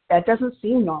today that doesn't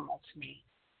seem normal to me.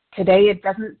 Today it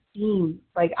doesn't seem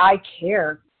like I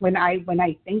care. When I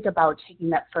think about taking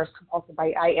that first compulsive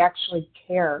bite, I actually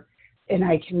care. And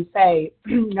I can say,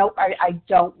 nope, I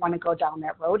don't want to go down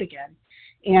that road again.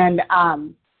 And,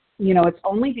 it's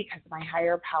only because of my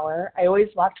higher power. I always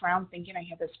walked around thinking I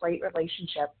had this great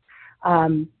relationship.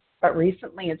 But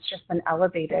recently it's just been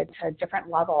elevated to a different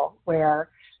level where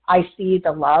I see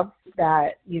the love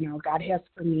that, God has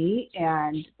for me,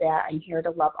 and that I'm here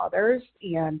to love others.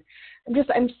 And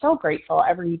I'm so grateful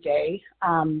every day.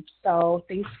 So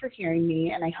thanks for hearing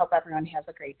me, and I hope everyone has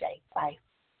a great day. Bye.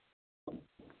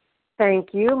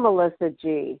 Thank you, Melissa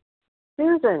G.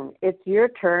 Susan, it's your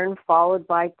turn, followed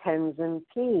by Tenzin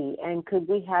P. And could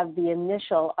we have the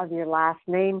initial of your last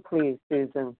name, please,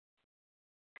 Susan?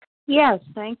 Yes,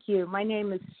 thank you. My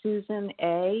name is Susan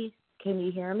A. Can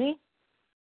you hear me?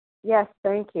 Yes,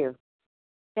 thank you.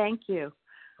 Thank you.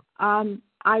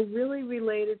 I really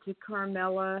related to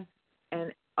Carmela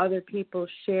and other people's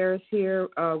shares here,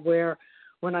 where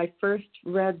when I first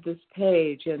read this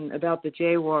page and about the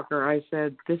Jaywalker, I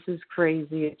said, this is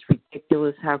crazy, it's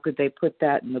ridiculous, how could they put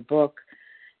that in the book?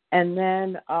 And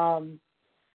then,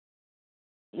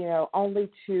 only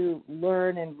to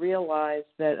learn and realize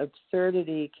that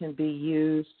absurdity can be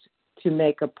used to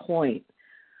make a point.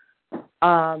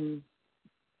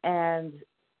 And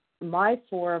my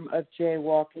form of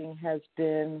jaywalking has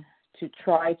been to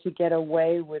try to get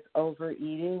away with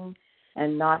overeating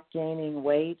and not gaining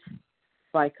weight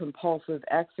by compulsive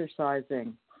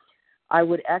exercising. I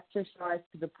would exercise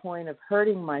to the point of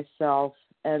hurting myself,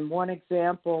 and one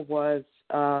example was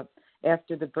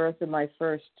after the birth of my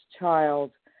first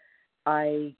child,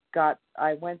 I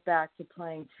went back to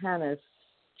playing tennis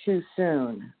too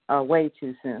soon, way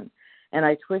too soon. And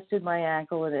I twisted my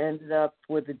ankle and ended up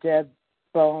with a dead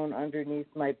bone underneath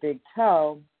my big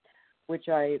toe, which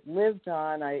I lived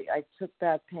on. I took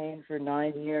that pain for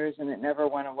 9 years, and it never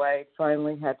went away.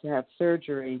 Finally had to have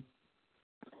surgery.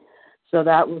 So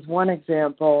that was one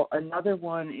example. Another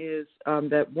one is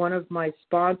that one of my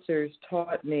sponsors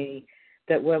taught me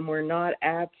that when we're not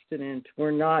abstinent,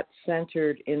 we're not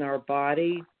centered in our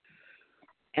body.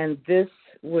 And this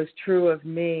was true of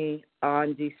me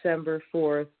on December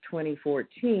 4th,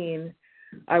 2014.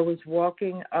 I was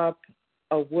walking up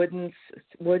a wooden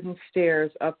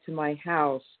stairs up to my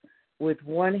house with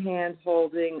one hand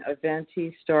holding a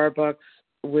venti Starbucks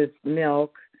with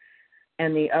milk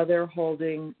and the other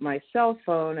holding my cell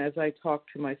phone as I talk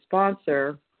to my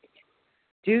sponsor.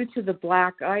 Due to the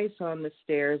black ice on the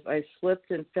stairs, I slipped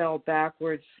and fell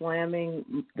backwards,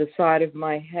 slamming the side of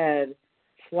my head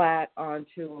flat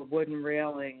onto a wooden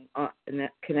railing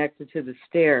connected to the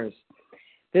stairs.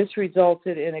 This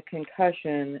resulted in a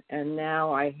concussion, and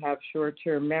now I have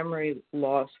short-term memory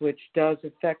loss, which does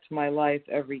affect my life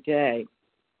every day.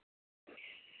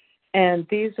 And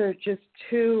these are just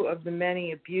two of the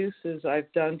many abuses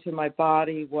I've done to my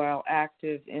body while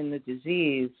active in the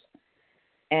disease.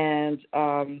 And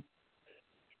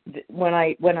when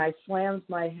I slammed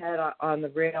my head on the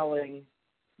railing,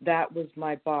 that was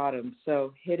my bottom.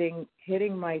 So hitting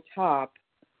my top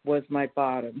was my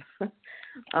bottom,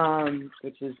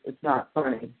 which is, it's not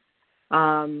funny.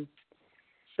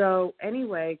 So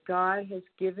anyway, God has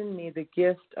given me the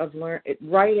gift of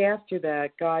right after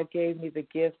that, God gave me the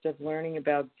gift of learning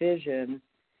about vision,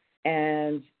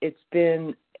 and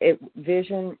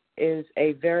vision is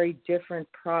a very different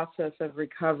process of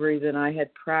recovery than I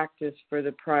had practiced for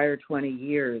the prior 20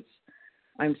 years.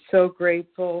 I'm so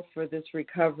grateful for this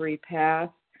recovery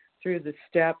path through the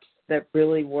steps that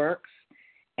really works.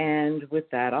 And with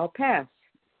that, I'll pass.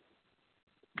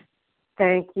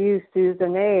 Thank you,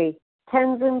 Susan A.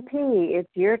 Tenzin P., it's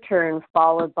your turn,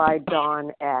 followed by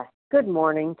Dawn S. Good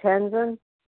morning, Tenzin.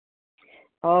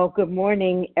 Oh, good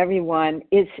morning, everyone.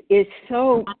 It's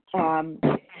so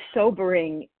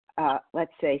sobering,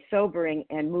 sobering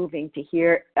and moving to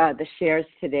hear the shares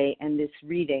today and this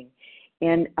reading.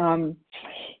 And,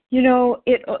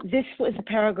 this was a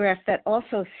paragraph that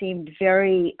also seemed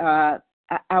very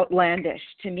outlandish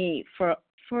to me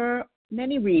for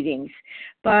many readings.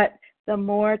 But the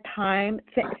more time,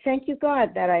 thank you,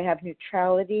 God, that I have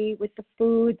neutrality with the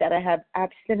food, that I have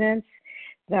abstinence,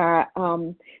 that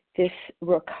this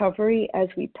recovery as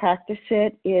we practice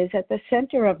it is at the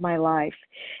center of my life,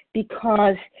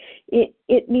 because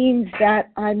it means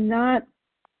that I'm not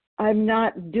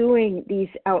doing these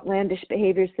outlandish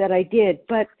behaviors that I did.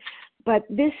 But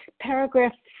this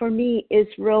paragraph for me is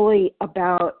really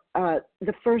about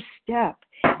the first step,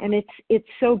 and it's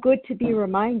so good to be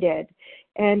reminded.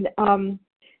 And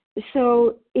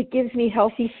so it gives me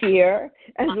healthy fear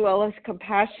as well as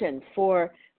compassion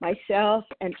for myself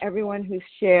and everyone who's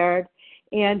shared.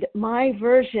 And my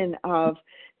version of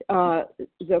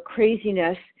the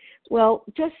craziness, well,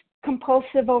 just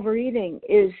compulsive overeating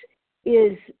is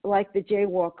like the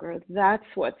jaywalker. That's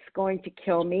what's going to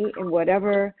kill me in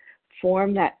whatever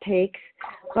form that takes.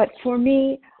 But for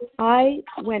me, I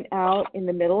went out in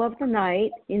the middle of the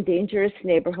night in dangerous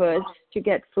neighborhoods to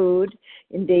get food,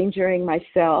 endangering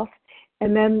myself.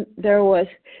 And then there was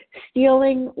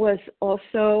stealing was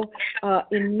also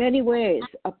in many ways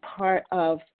a part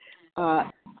of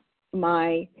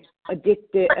my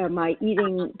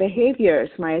eating behaviors,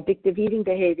 my addictive eating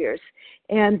behaviors.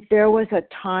 And there was a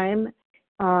time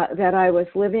that I was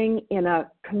living in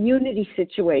a community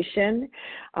situation,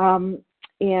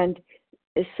 and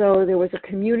so there was a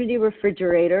community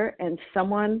refrigerator, and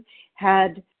someone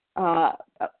had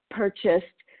purchased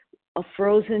a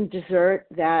frozen dessert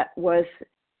that was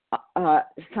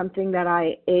something that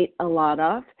I ate a lot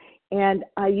of. And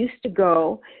I used to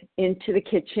go into the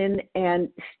kitchen and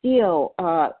eat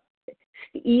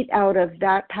out of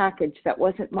that package that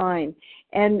wasn't mine.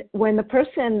 And when the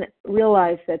person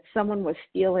realized that someone was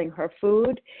stealing her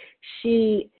food,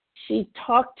 she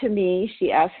talked to me.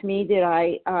 She asked me, did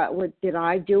I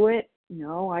do it?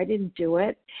 No, I didn't do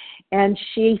it. And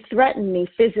she threatened me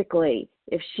physically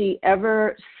if she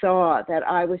ever saw that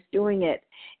I was doing it.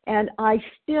 And I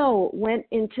still went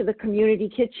into the community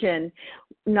kitchen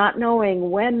not knowing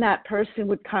when that person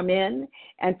would come in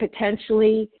and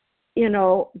potentially,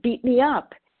 beat me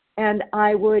up. And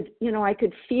I would, I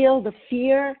could feel the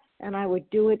fear, and I would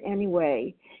do it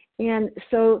anyway. And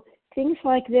so things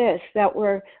like this that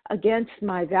were against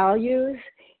my values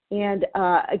and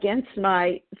against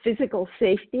my physical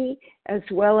safety, as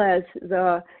well as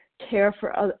the care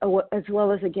for, as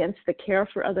well as against the care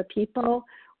for other people,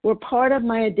 were part of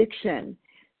my addiction.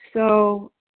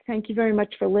 So thank you very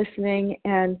much for listening,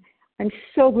 and I'm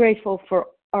so grateful for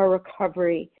our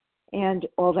recovery and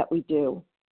all that we do.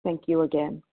 Thank you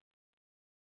again.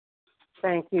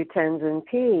 Thank you, Tenzin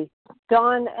P.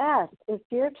 Dawn S., it's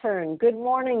your turn. Good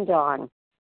morning, Dawn.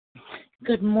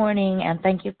 Good morning, and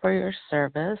thank you for your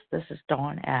service. This is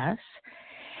Dawn S.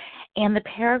 And the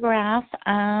paragraph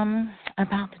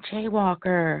about the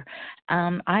jaywalker,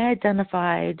 I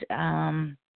identified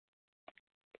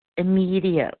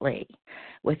immediately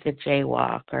with the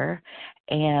jaywalker,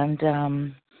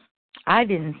 and I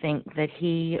didn't think that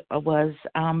he was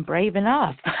brave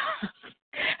enough.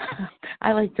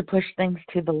 I like to push things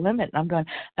to the limit. I'm going,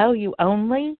 oh, you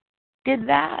only did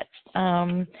that?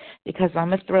 Because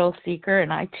I'm a thrill seeker,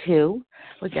 and I, too,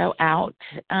 would go out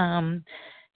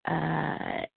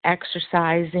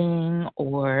exercising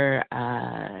or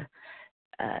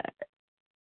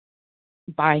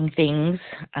buying things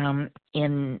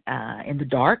in the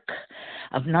dark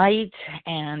of night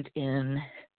and in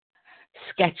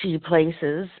sketchy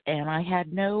places, and I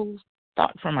had no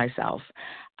thought for myself.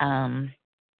 And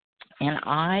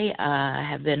I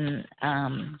have been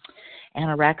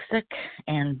anorexic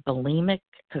and bulimic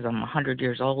because I'm 100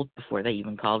 years old before they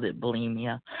even called it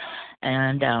bulimia,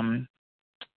 and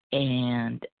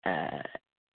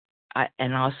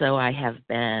also I have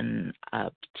been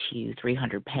up to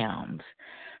 300 pounds.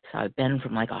 So I've been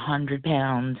from like 100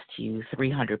 pounds to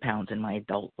 300 pounds in my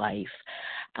adult life.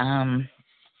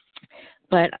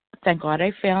 But thank God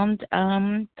I found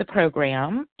the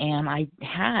program, and I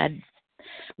had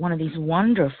one of these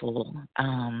wonderful,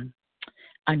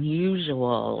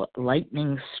 unusual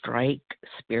lightning strike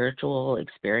spiritual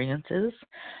experiences.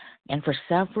 And for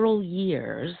several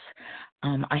years,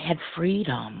 I had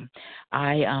freedom.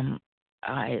 I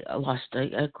lost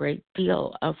a great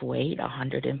deal of weight,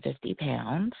 150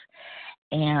 pounds,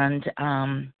 and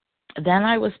then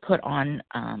I was put on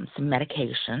some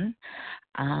medication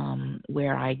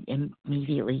where I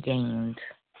immediately gained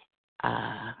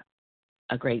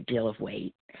a great deal of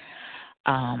weight.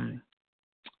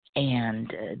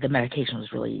 And the medication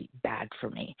was really bad for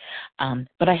me.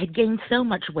 But I had gained so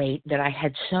much weight that I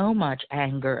had so much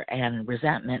anger and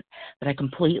resentment that I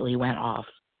completely went off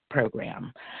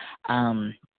program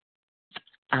and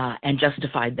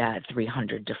justified that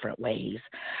 300 different ways.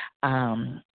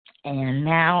 And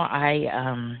now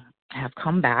I have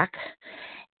come back,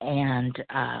 and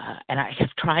I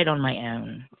have tried on my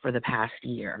own for the past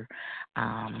year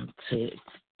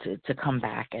to come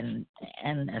back, and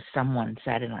as someone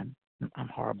said, and I'm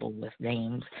horrible with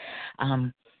names,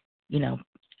 on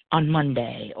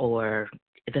Monday or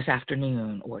this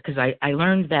afternoon, or because I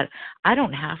learned that I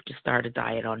don't have to start a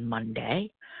diet on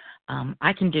Monday.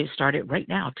 I can start it right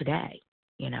now today,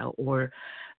 or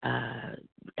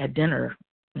at dinner.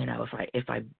 If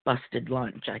I busted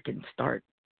lunch, I can start,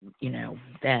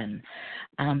 then.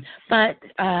 But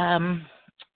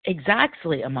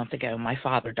exactly a month ago, my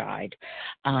father died,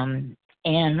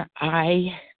 and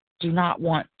I do not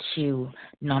want to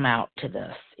numb out to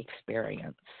this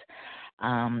experience.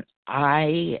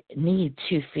 I need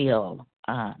to feel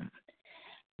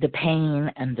the pain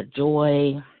and the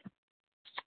joy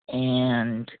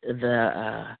and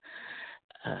the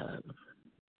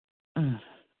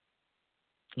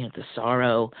the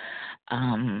sorrow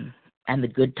and the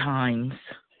good times.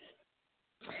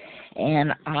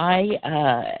 And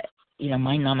I,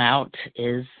 my numb out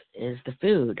is the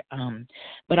food.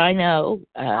 But I know.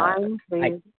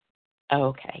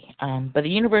 Okay. But the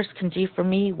universe can do for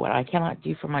me what I cannot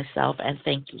do for myself, and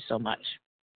thank you so much.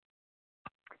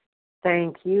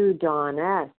 Thank you, Dawn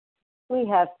S. We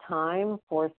have time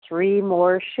for 3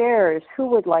 more shares. Who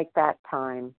would like that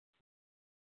time?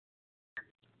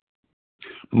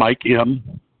 Mike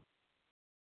M.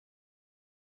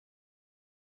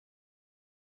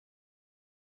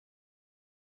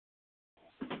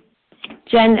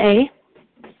 Jen A.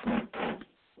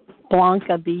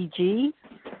 Blanca BG.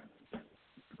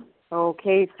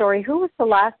 Okay, sorry, who was the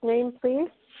last name, please?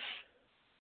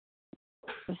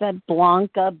 Is that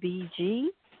Blanca BG?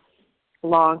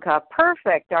 Blanca,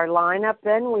 perfect. Our lineup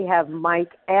then, we have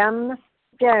Mike M.,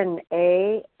 Jen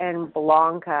A., and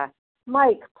Blanca.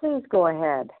 Mike, please go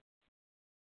ahead.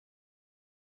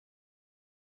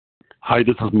 Hi,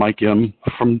 this is Mike M.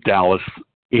 from Dallas,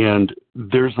 and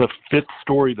there's a 5th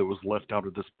story that was left out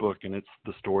of this book, and it's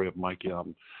the story of Mike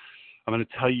M. I'm going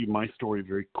to tell you my story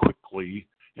very quickly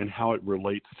and how it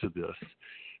relates to this.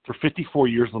 For 54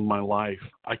 years of my life,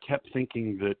 I kept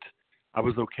thinking that I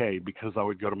was okay because I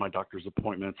would go to my doctor's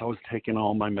appointments. I was taking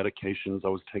all my medications. I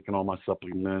was taking all my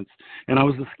supplements, and I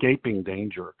was escaping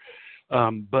danger.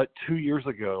 But 2 years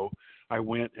ago, I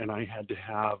went and I had to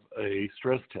have a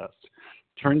stress test.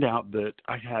 Turned out that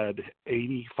I had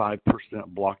 85%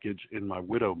 blockage in my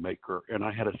widowmaker, and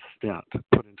I had a stent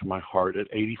put into my heart at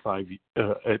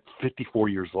 54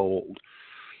 years old.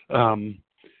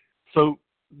 So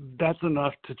that's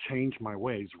enough to change my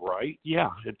ways, right? Yeah,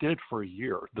 it did for a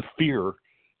year. The fear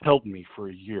held me for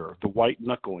a year. The white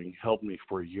knuckling held me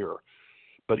for a year.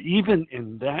 But even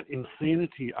in that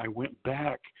insanity, I went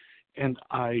back and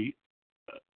I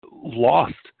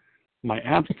lost my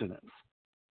abstinence.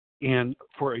 And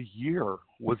for a year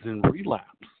was in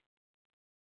relapse.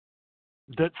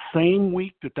 That same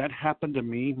week that happened to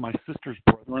me, my sister's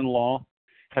brother-in-law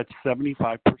had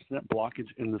 75% blockage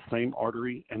in the same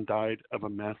artery and died of a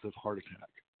massive heart attack.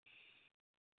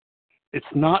 It's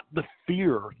not the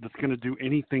fear that's going to do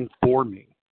anything for me.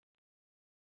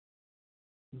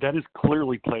 That is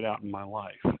clearly played out in my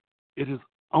life. It is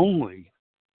only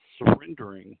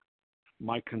surrendering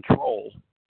my control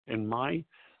and my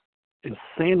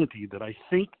insanity that I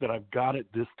think that I've got it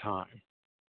this time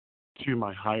to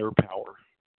my higher power.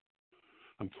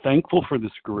 I'm thankful for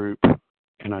this group,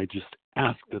 and I just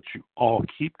ask that you all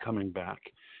keep coming back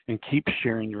and keep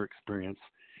sharing your experience.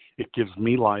 It gives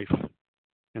me life,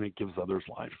 and it gives others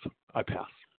life. I pass.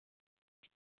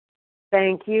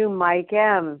 Thank you, Mike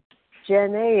M.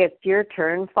 Jen A., it's your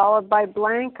turn, followed by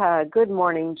Blanca. Good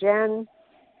morning, Jen.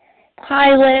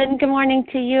 Hi, Lynn. Good morning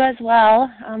to you as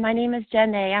well. My name is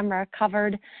Jen A. I'm a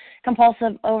recovered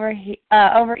compulsive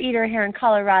overeater here in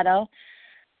Colorado.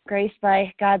 Graced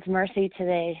by God's mercy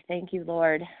today. Thank you,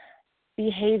 Lord.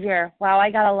 Behavior. Wow,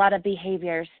 I got a lot of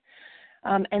behaviors,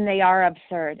 and they are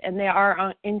absurd, and they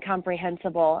are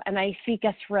incomprehensible, and I seek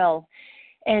a thrill.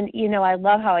 And, I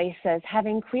love how he says,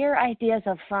 having clear ideas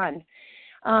of fun.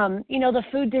 The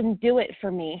food didn't do it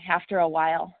for me after a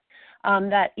while.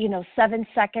 That 7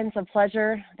 seconds of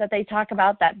pleasure that they talk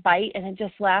about, that bite, and it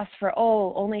just lasts for,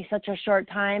 only such a short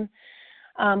time.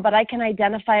 But I can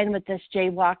identify with this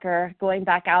jaywalker going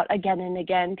back out again and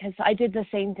again because I did the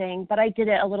same thing, but I did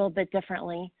it a little bit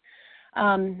differently.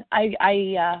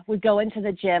 I would go into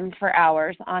the gym for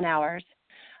hours on hours.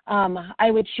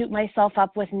 I would shoot myself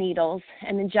up with needles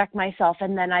and inject myself,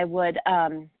 and then I would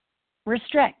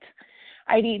restrict.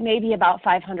 I'd eat maybe about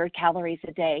 500 calories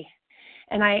a day.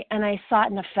 And I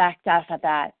sought an effect out of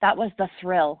that. That was the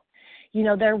thrill.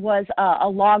 There was a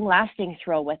long-lasting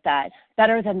thrill with that,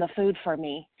 better than the food for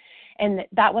me. And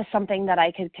that was something that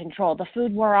I could control. The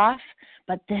food wore off,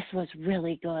 but this was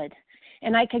really good.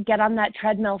 And I could get on that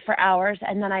treadmill for hours,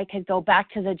 and then I could go back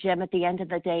to the gym at the end of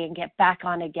the day and get back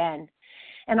on again.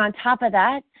 And on top of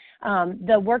that,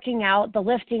 the working out, the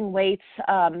lifting weights,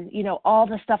 all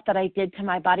the stuff that I did to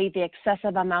my body, the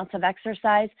excessive amounts of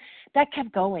exercise, that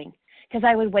kept going. Because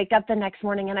I would wake up the next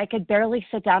morning and I could barely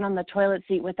sit down on the toilet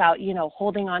seat without,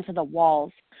 holding onto the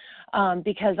walls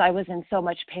because I was in so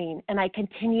much pain. And I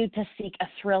continued to seek a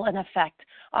thrill and effect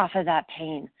off of that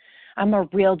pain. I'm a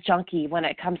real junkie when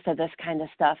it comes to this kind of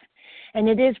stuff. And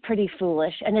it is pretty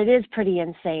foolish, and it is pretty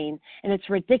insane, and it's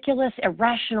ridiculous,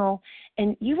 irrational.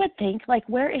 And you would think,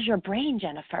 where is your brain,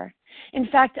 Jennifer? In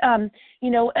fact,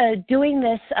 doing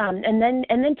this and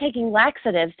then taking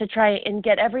laxatives to try and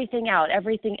get everything out,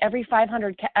 every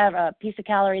 500 piece of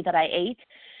calorie that I ate,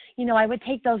 I would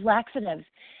take those laxatives,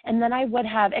 and then I would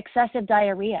have excessive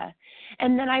diarrhea,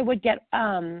 and then I would get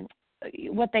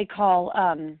what they call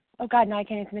oh God, now I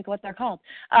can't even think of what they're called.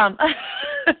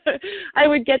 I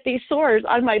would get these sores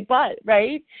on my butt,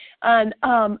 right? And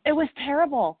it was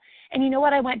terrible. And you know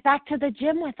what? I went back to the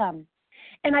gym with them.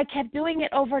 And I kept doing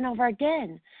it over and over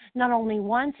again, not only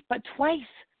once, but twice.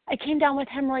 I came down with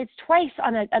hemorrhoids twice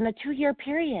on a 2-year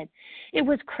period. It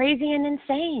was crazy and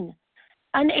insane.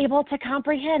 Unable to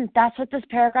comprehend. That's what this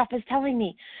paragraph is telling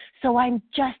me. So I'm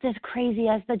just as crazy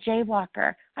as the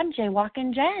jaywalker. I'm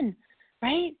jaywalking Jen,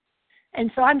 right? And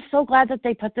so I'm so glad that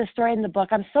they put this story in the book.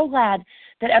 I'm so glad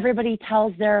that everybody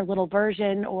tells their little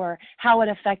version or how it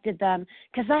affected them,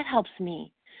 because that helps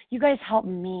me. You guys help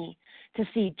me to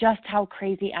see just how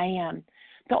crazy I am.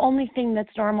 The only thing that's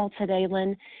normal today,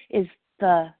 Lynn, is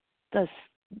the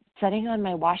setting on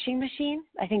my washing machine.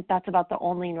 I think that's about the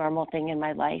only normal thing in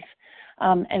my life.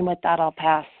 And with that, I'll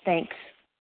pass. Thanks.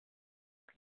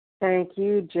 Thank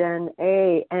you, Jen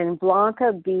A. And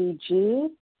Blanca BG,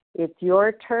 it's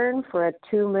your turn for a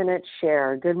 2-minute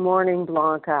share. Good morning,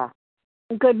 Blanca.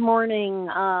 Good morning.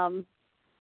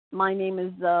 My name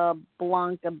is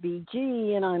Blanca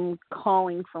BG, and I'm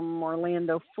calling from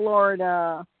Orlando,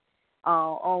 Florida.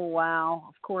 Oh, wow.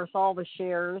 Of course, all the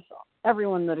shares,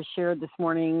 everyone that has shared this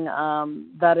morning,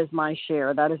 that is my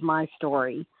share. That is my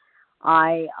story.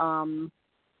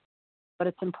 But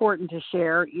it's important to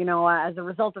share. As a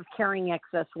result of carrying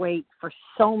excess weight for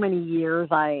so many years,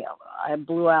 I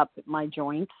blew out my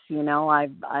joints.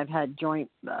 I've had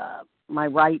my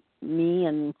right knee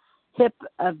and hip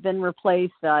have been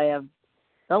replaced. I have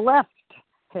the left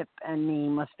hip and knee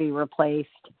must be replaced.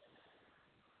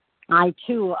 I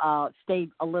too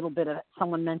stayed a little bit.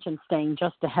 Someone mentioned staying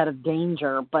just ahead of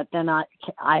danger, but then I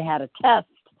had a test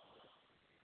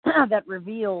that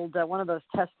revealed one of those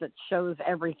tests that shows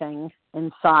everything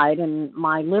inside, and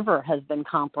my liver has been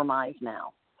compromised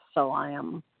now. So I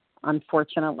am,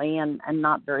 unfortunately, and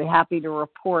not very happy to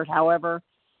report. However,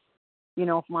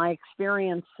 if my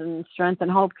experience and strength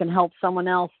and hope can help someone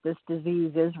else, this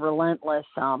disease is relentless.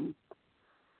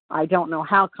 I don't know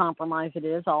how compromised it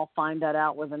is. I'll find that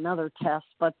out with another test.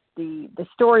 But the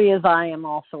story is I am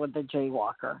also the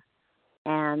jaywalker.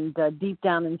 And deep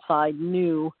down inside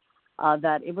knew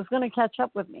that it was going to catch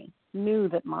up with me, knew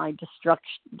that my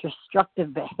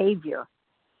destructive behavior,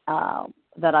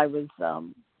 that I was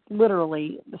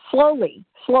literally slowly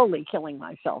killing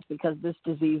myself, because this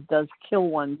disease does kill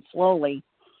one slowly.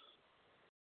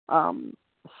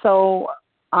 So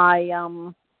I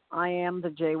am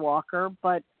the jaywalker,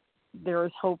 but there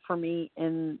is hope for me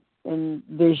in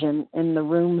vision in the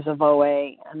rooms of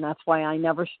OA, and that's why I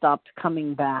never stopped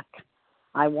coming back.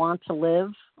 I want to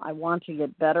live. I want to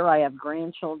get better. I have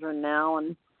grandchildren now,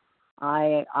 and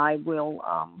I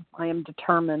am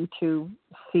determined to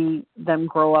see them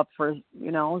grow up for, as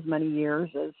many years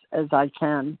as I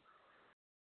can.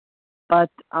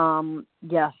 But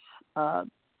yes, a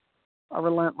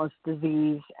relentless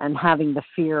disease and having the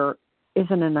fear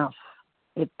isn't enough.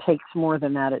 It takes more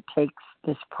than that. It takes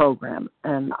this program,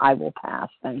 and I will pass.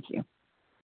 Thank you.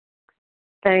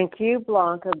 Thank you,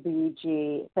 Blanca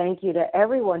BG. Thank you to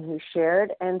everyone who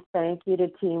shared, and thank you to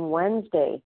Team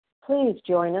Wednesday. Please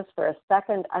join us for a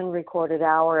second unrecorded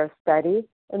hour of study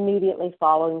immediately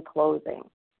following closing.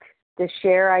 The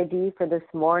share ID for this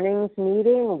morning's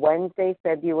meeting, Wednesday,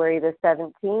 February the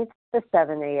 17th, the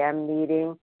 7 a.m.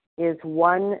 meeting, is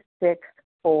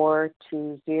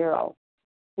 16420.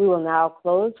 We will now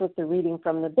close with the reading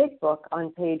from the Big Book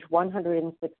on page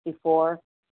 164,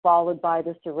 followed by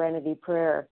the Serenity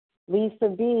Prayer. Lisa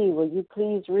B., will you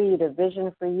please read A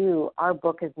Vision for You? Our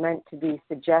book is meant to be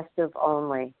suggestive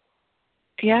only.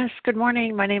 Yes, good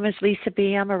morning. My name is Lisa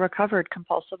B. I'm a recovered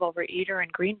compulsive overeater in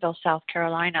Greenville, South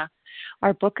Carolina.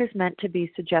 Our book is meant to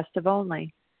be suggestive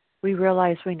only. We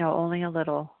realize we know only a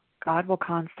little. God will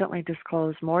constantly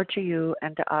disclose more to you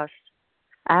and to us.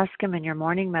 Ask Him in your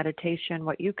morning meditation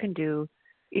what you can do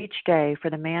each day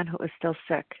for the man who is still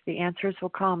sick. The answers will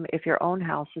come if your own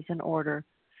house is in order.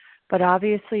 But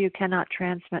obviously you cannot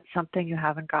transmit something you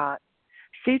haven't got.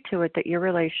 See to it that your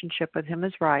relationship with Him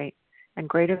is right, and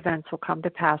great events will come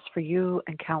to pass for you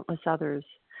and countless others.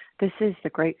 This is the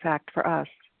great fact for us.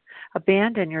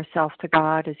 Abandon yourself to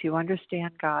God as you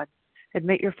understand God.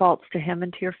 Admit your faults to Him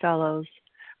and to your fellows.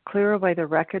 Clear away the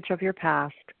wreckage of your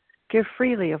past. Give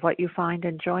freely of what you find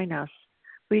and join us.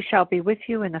 We shall be with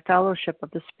you in the fellowship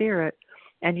of the Spirit,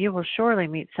 and you will surely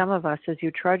meet some of us as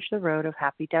you trudge the road of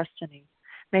happy destiny.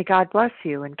 May God bless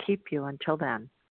you and keep you until then.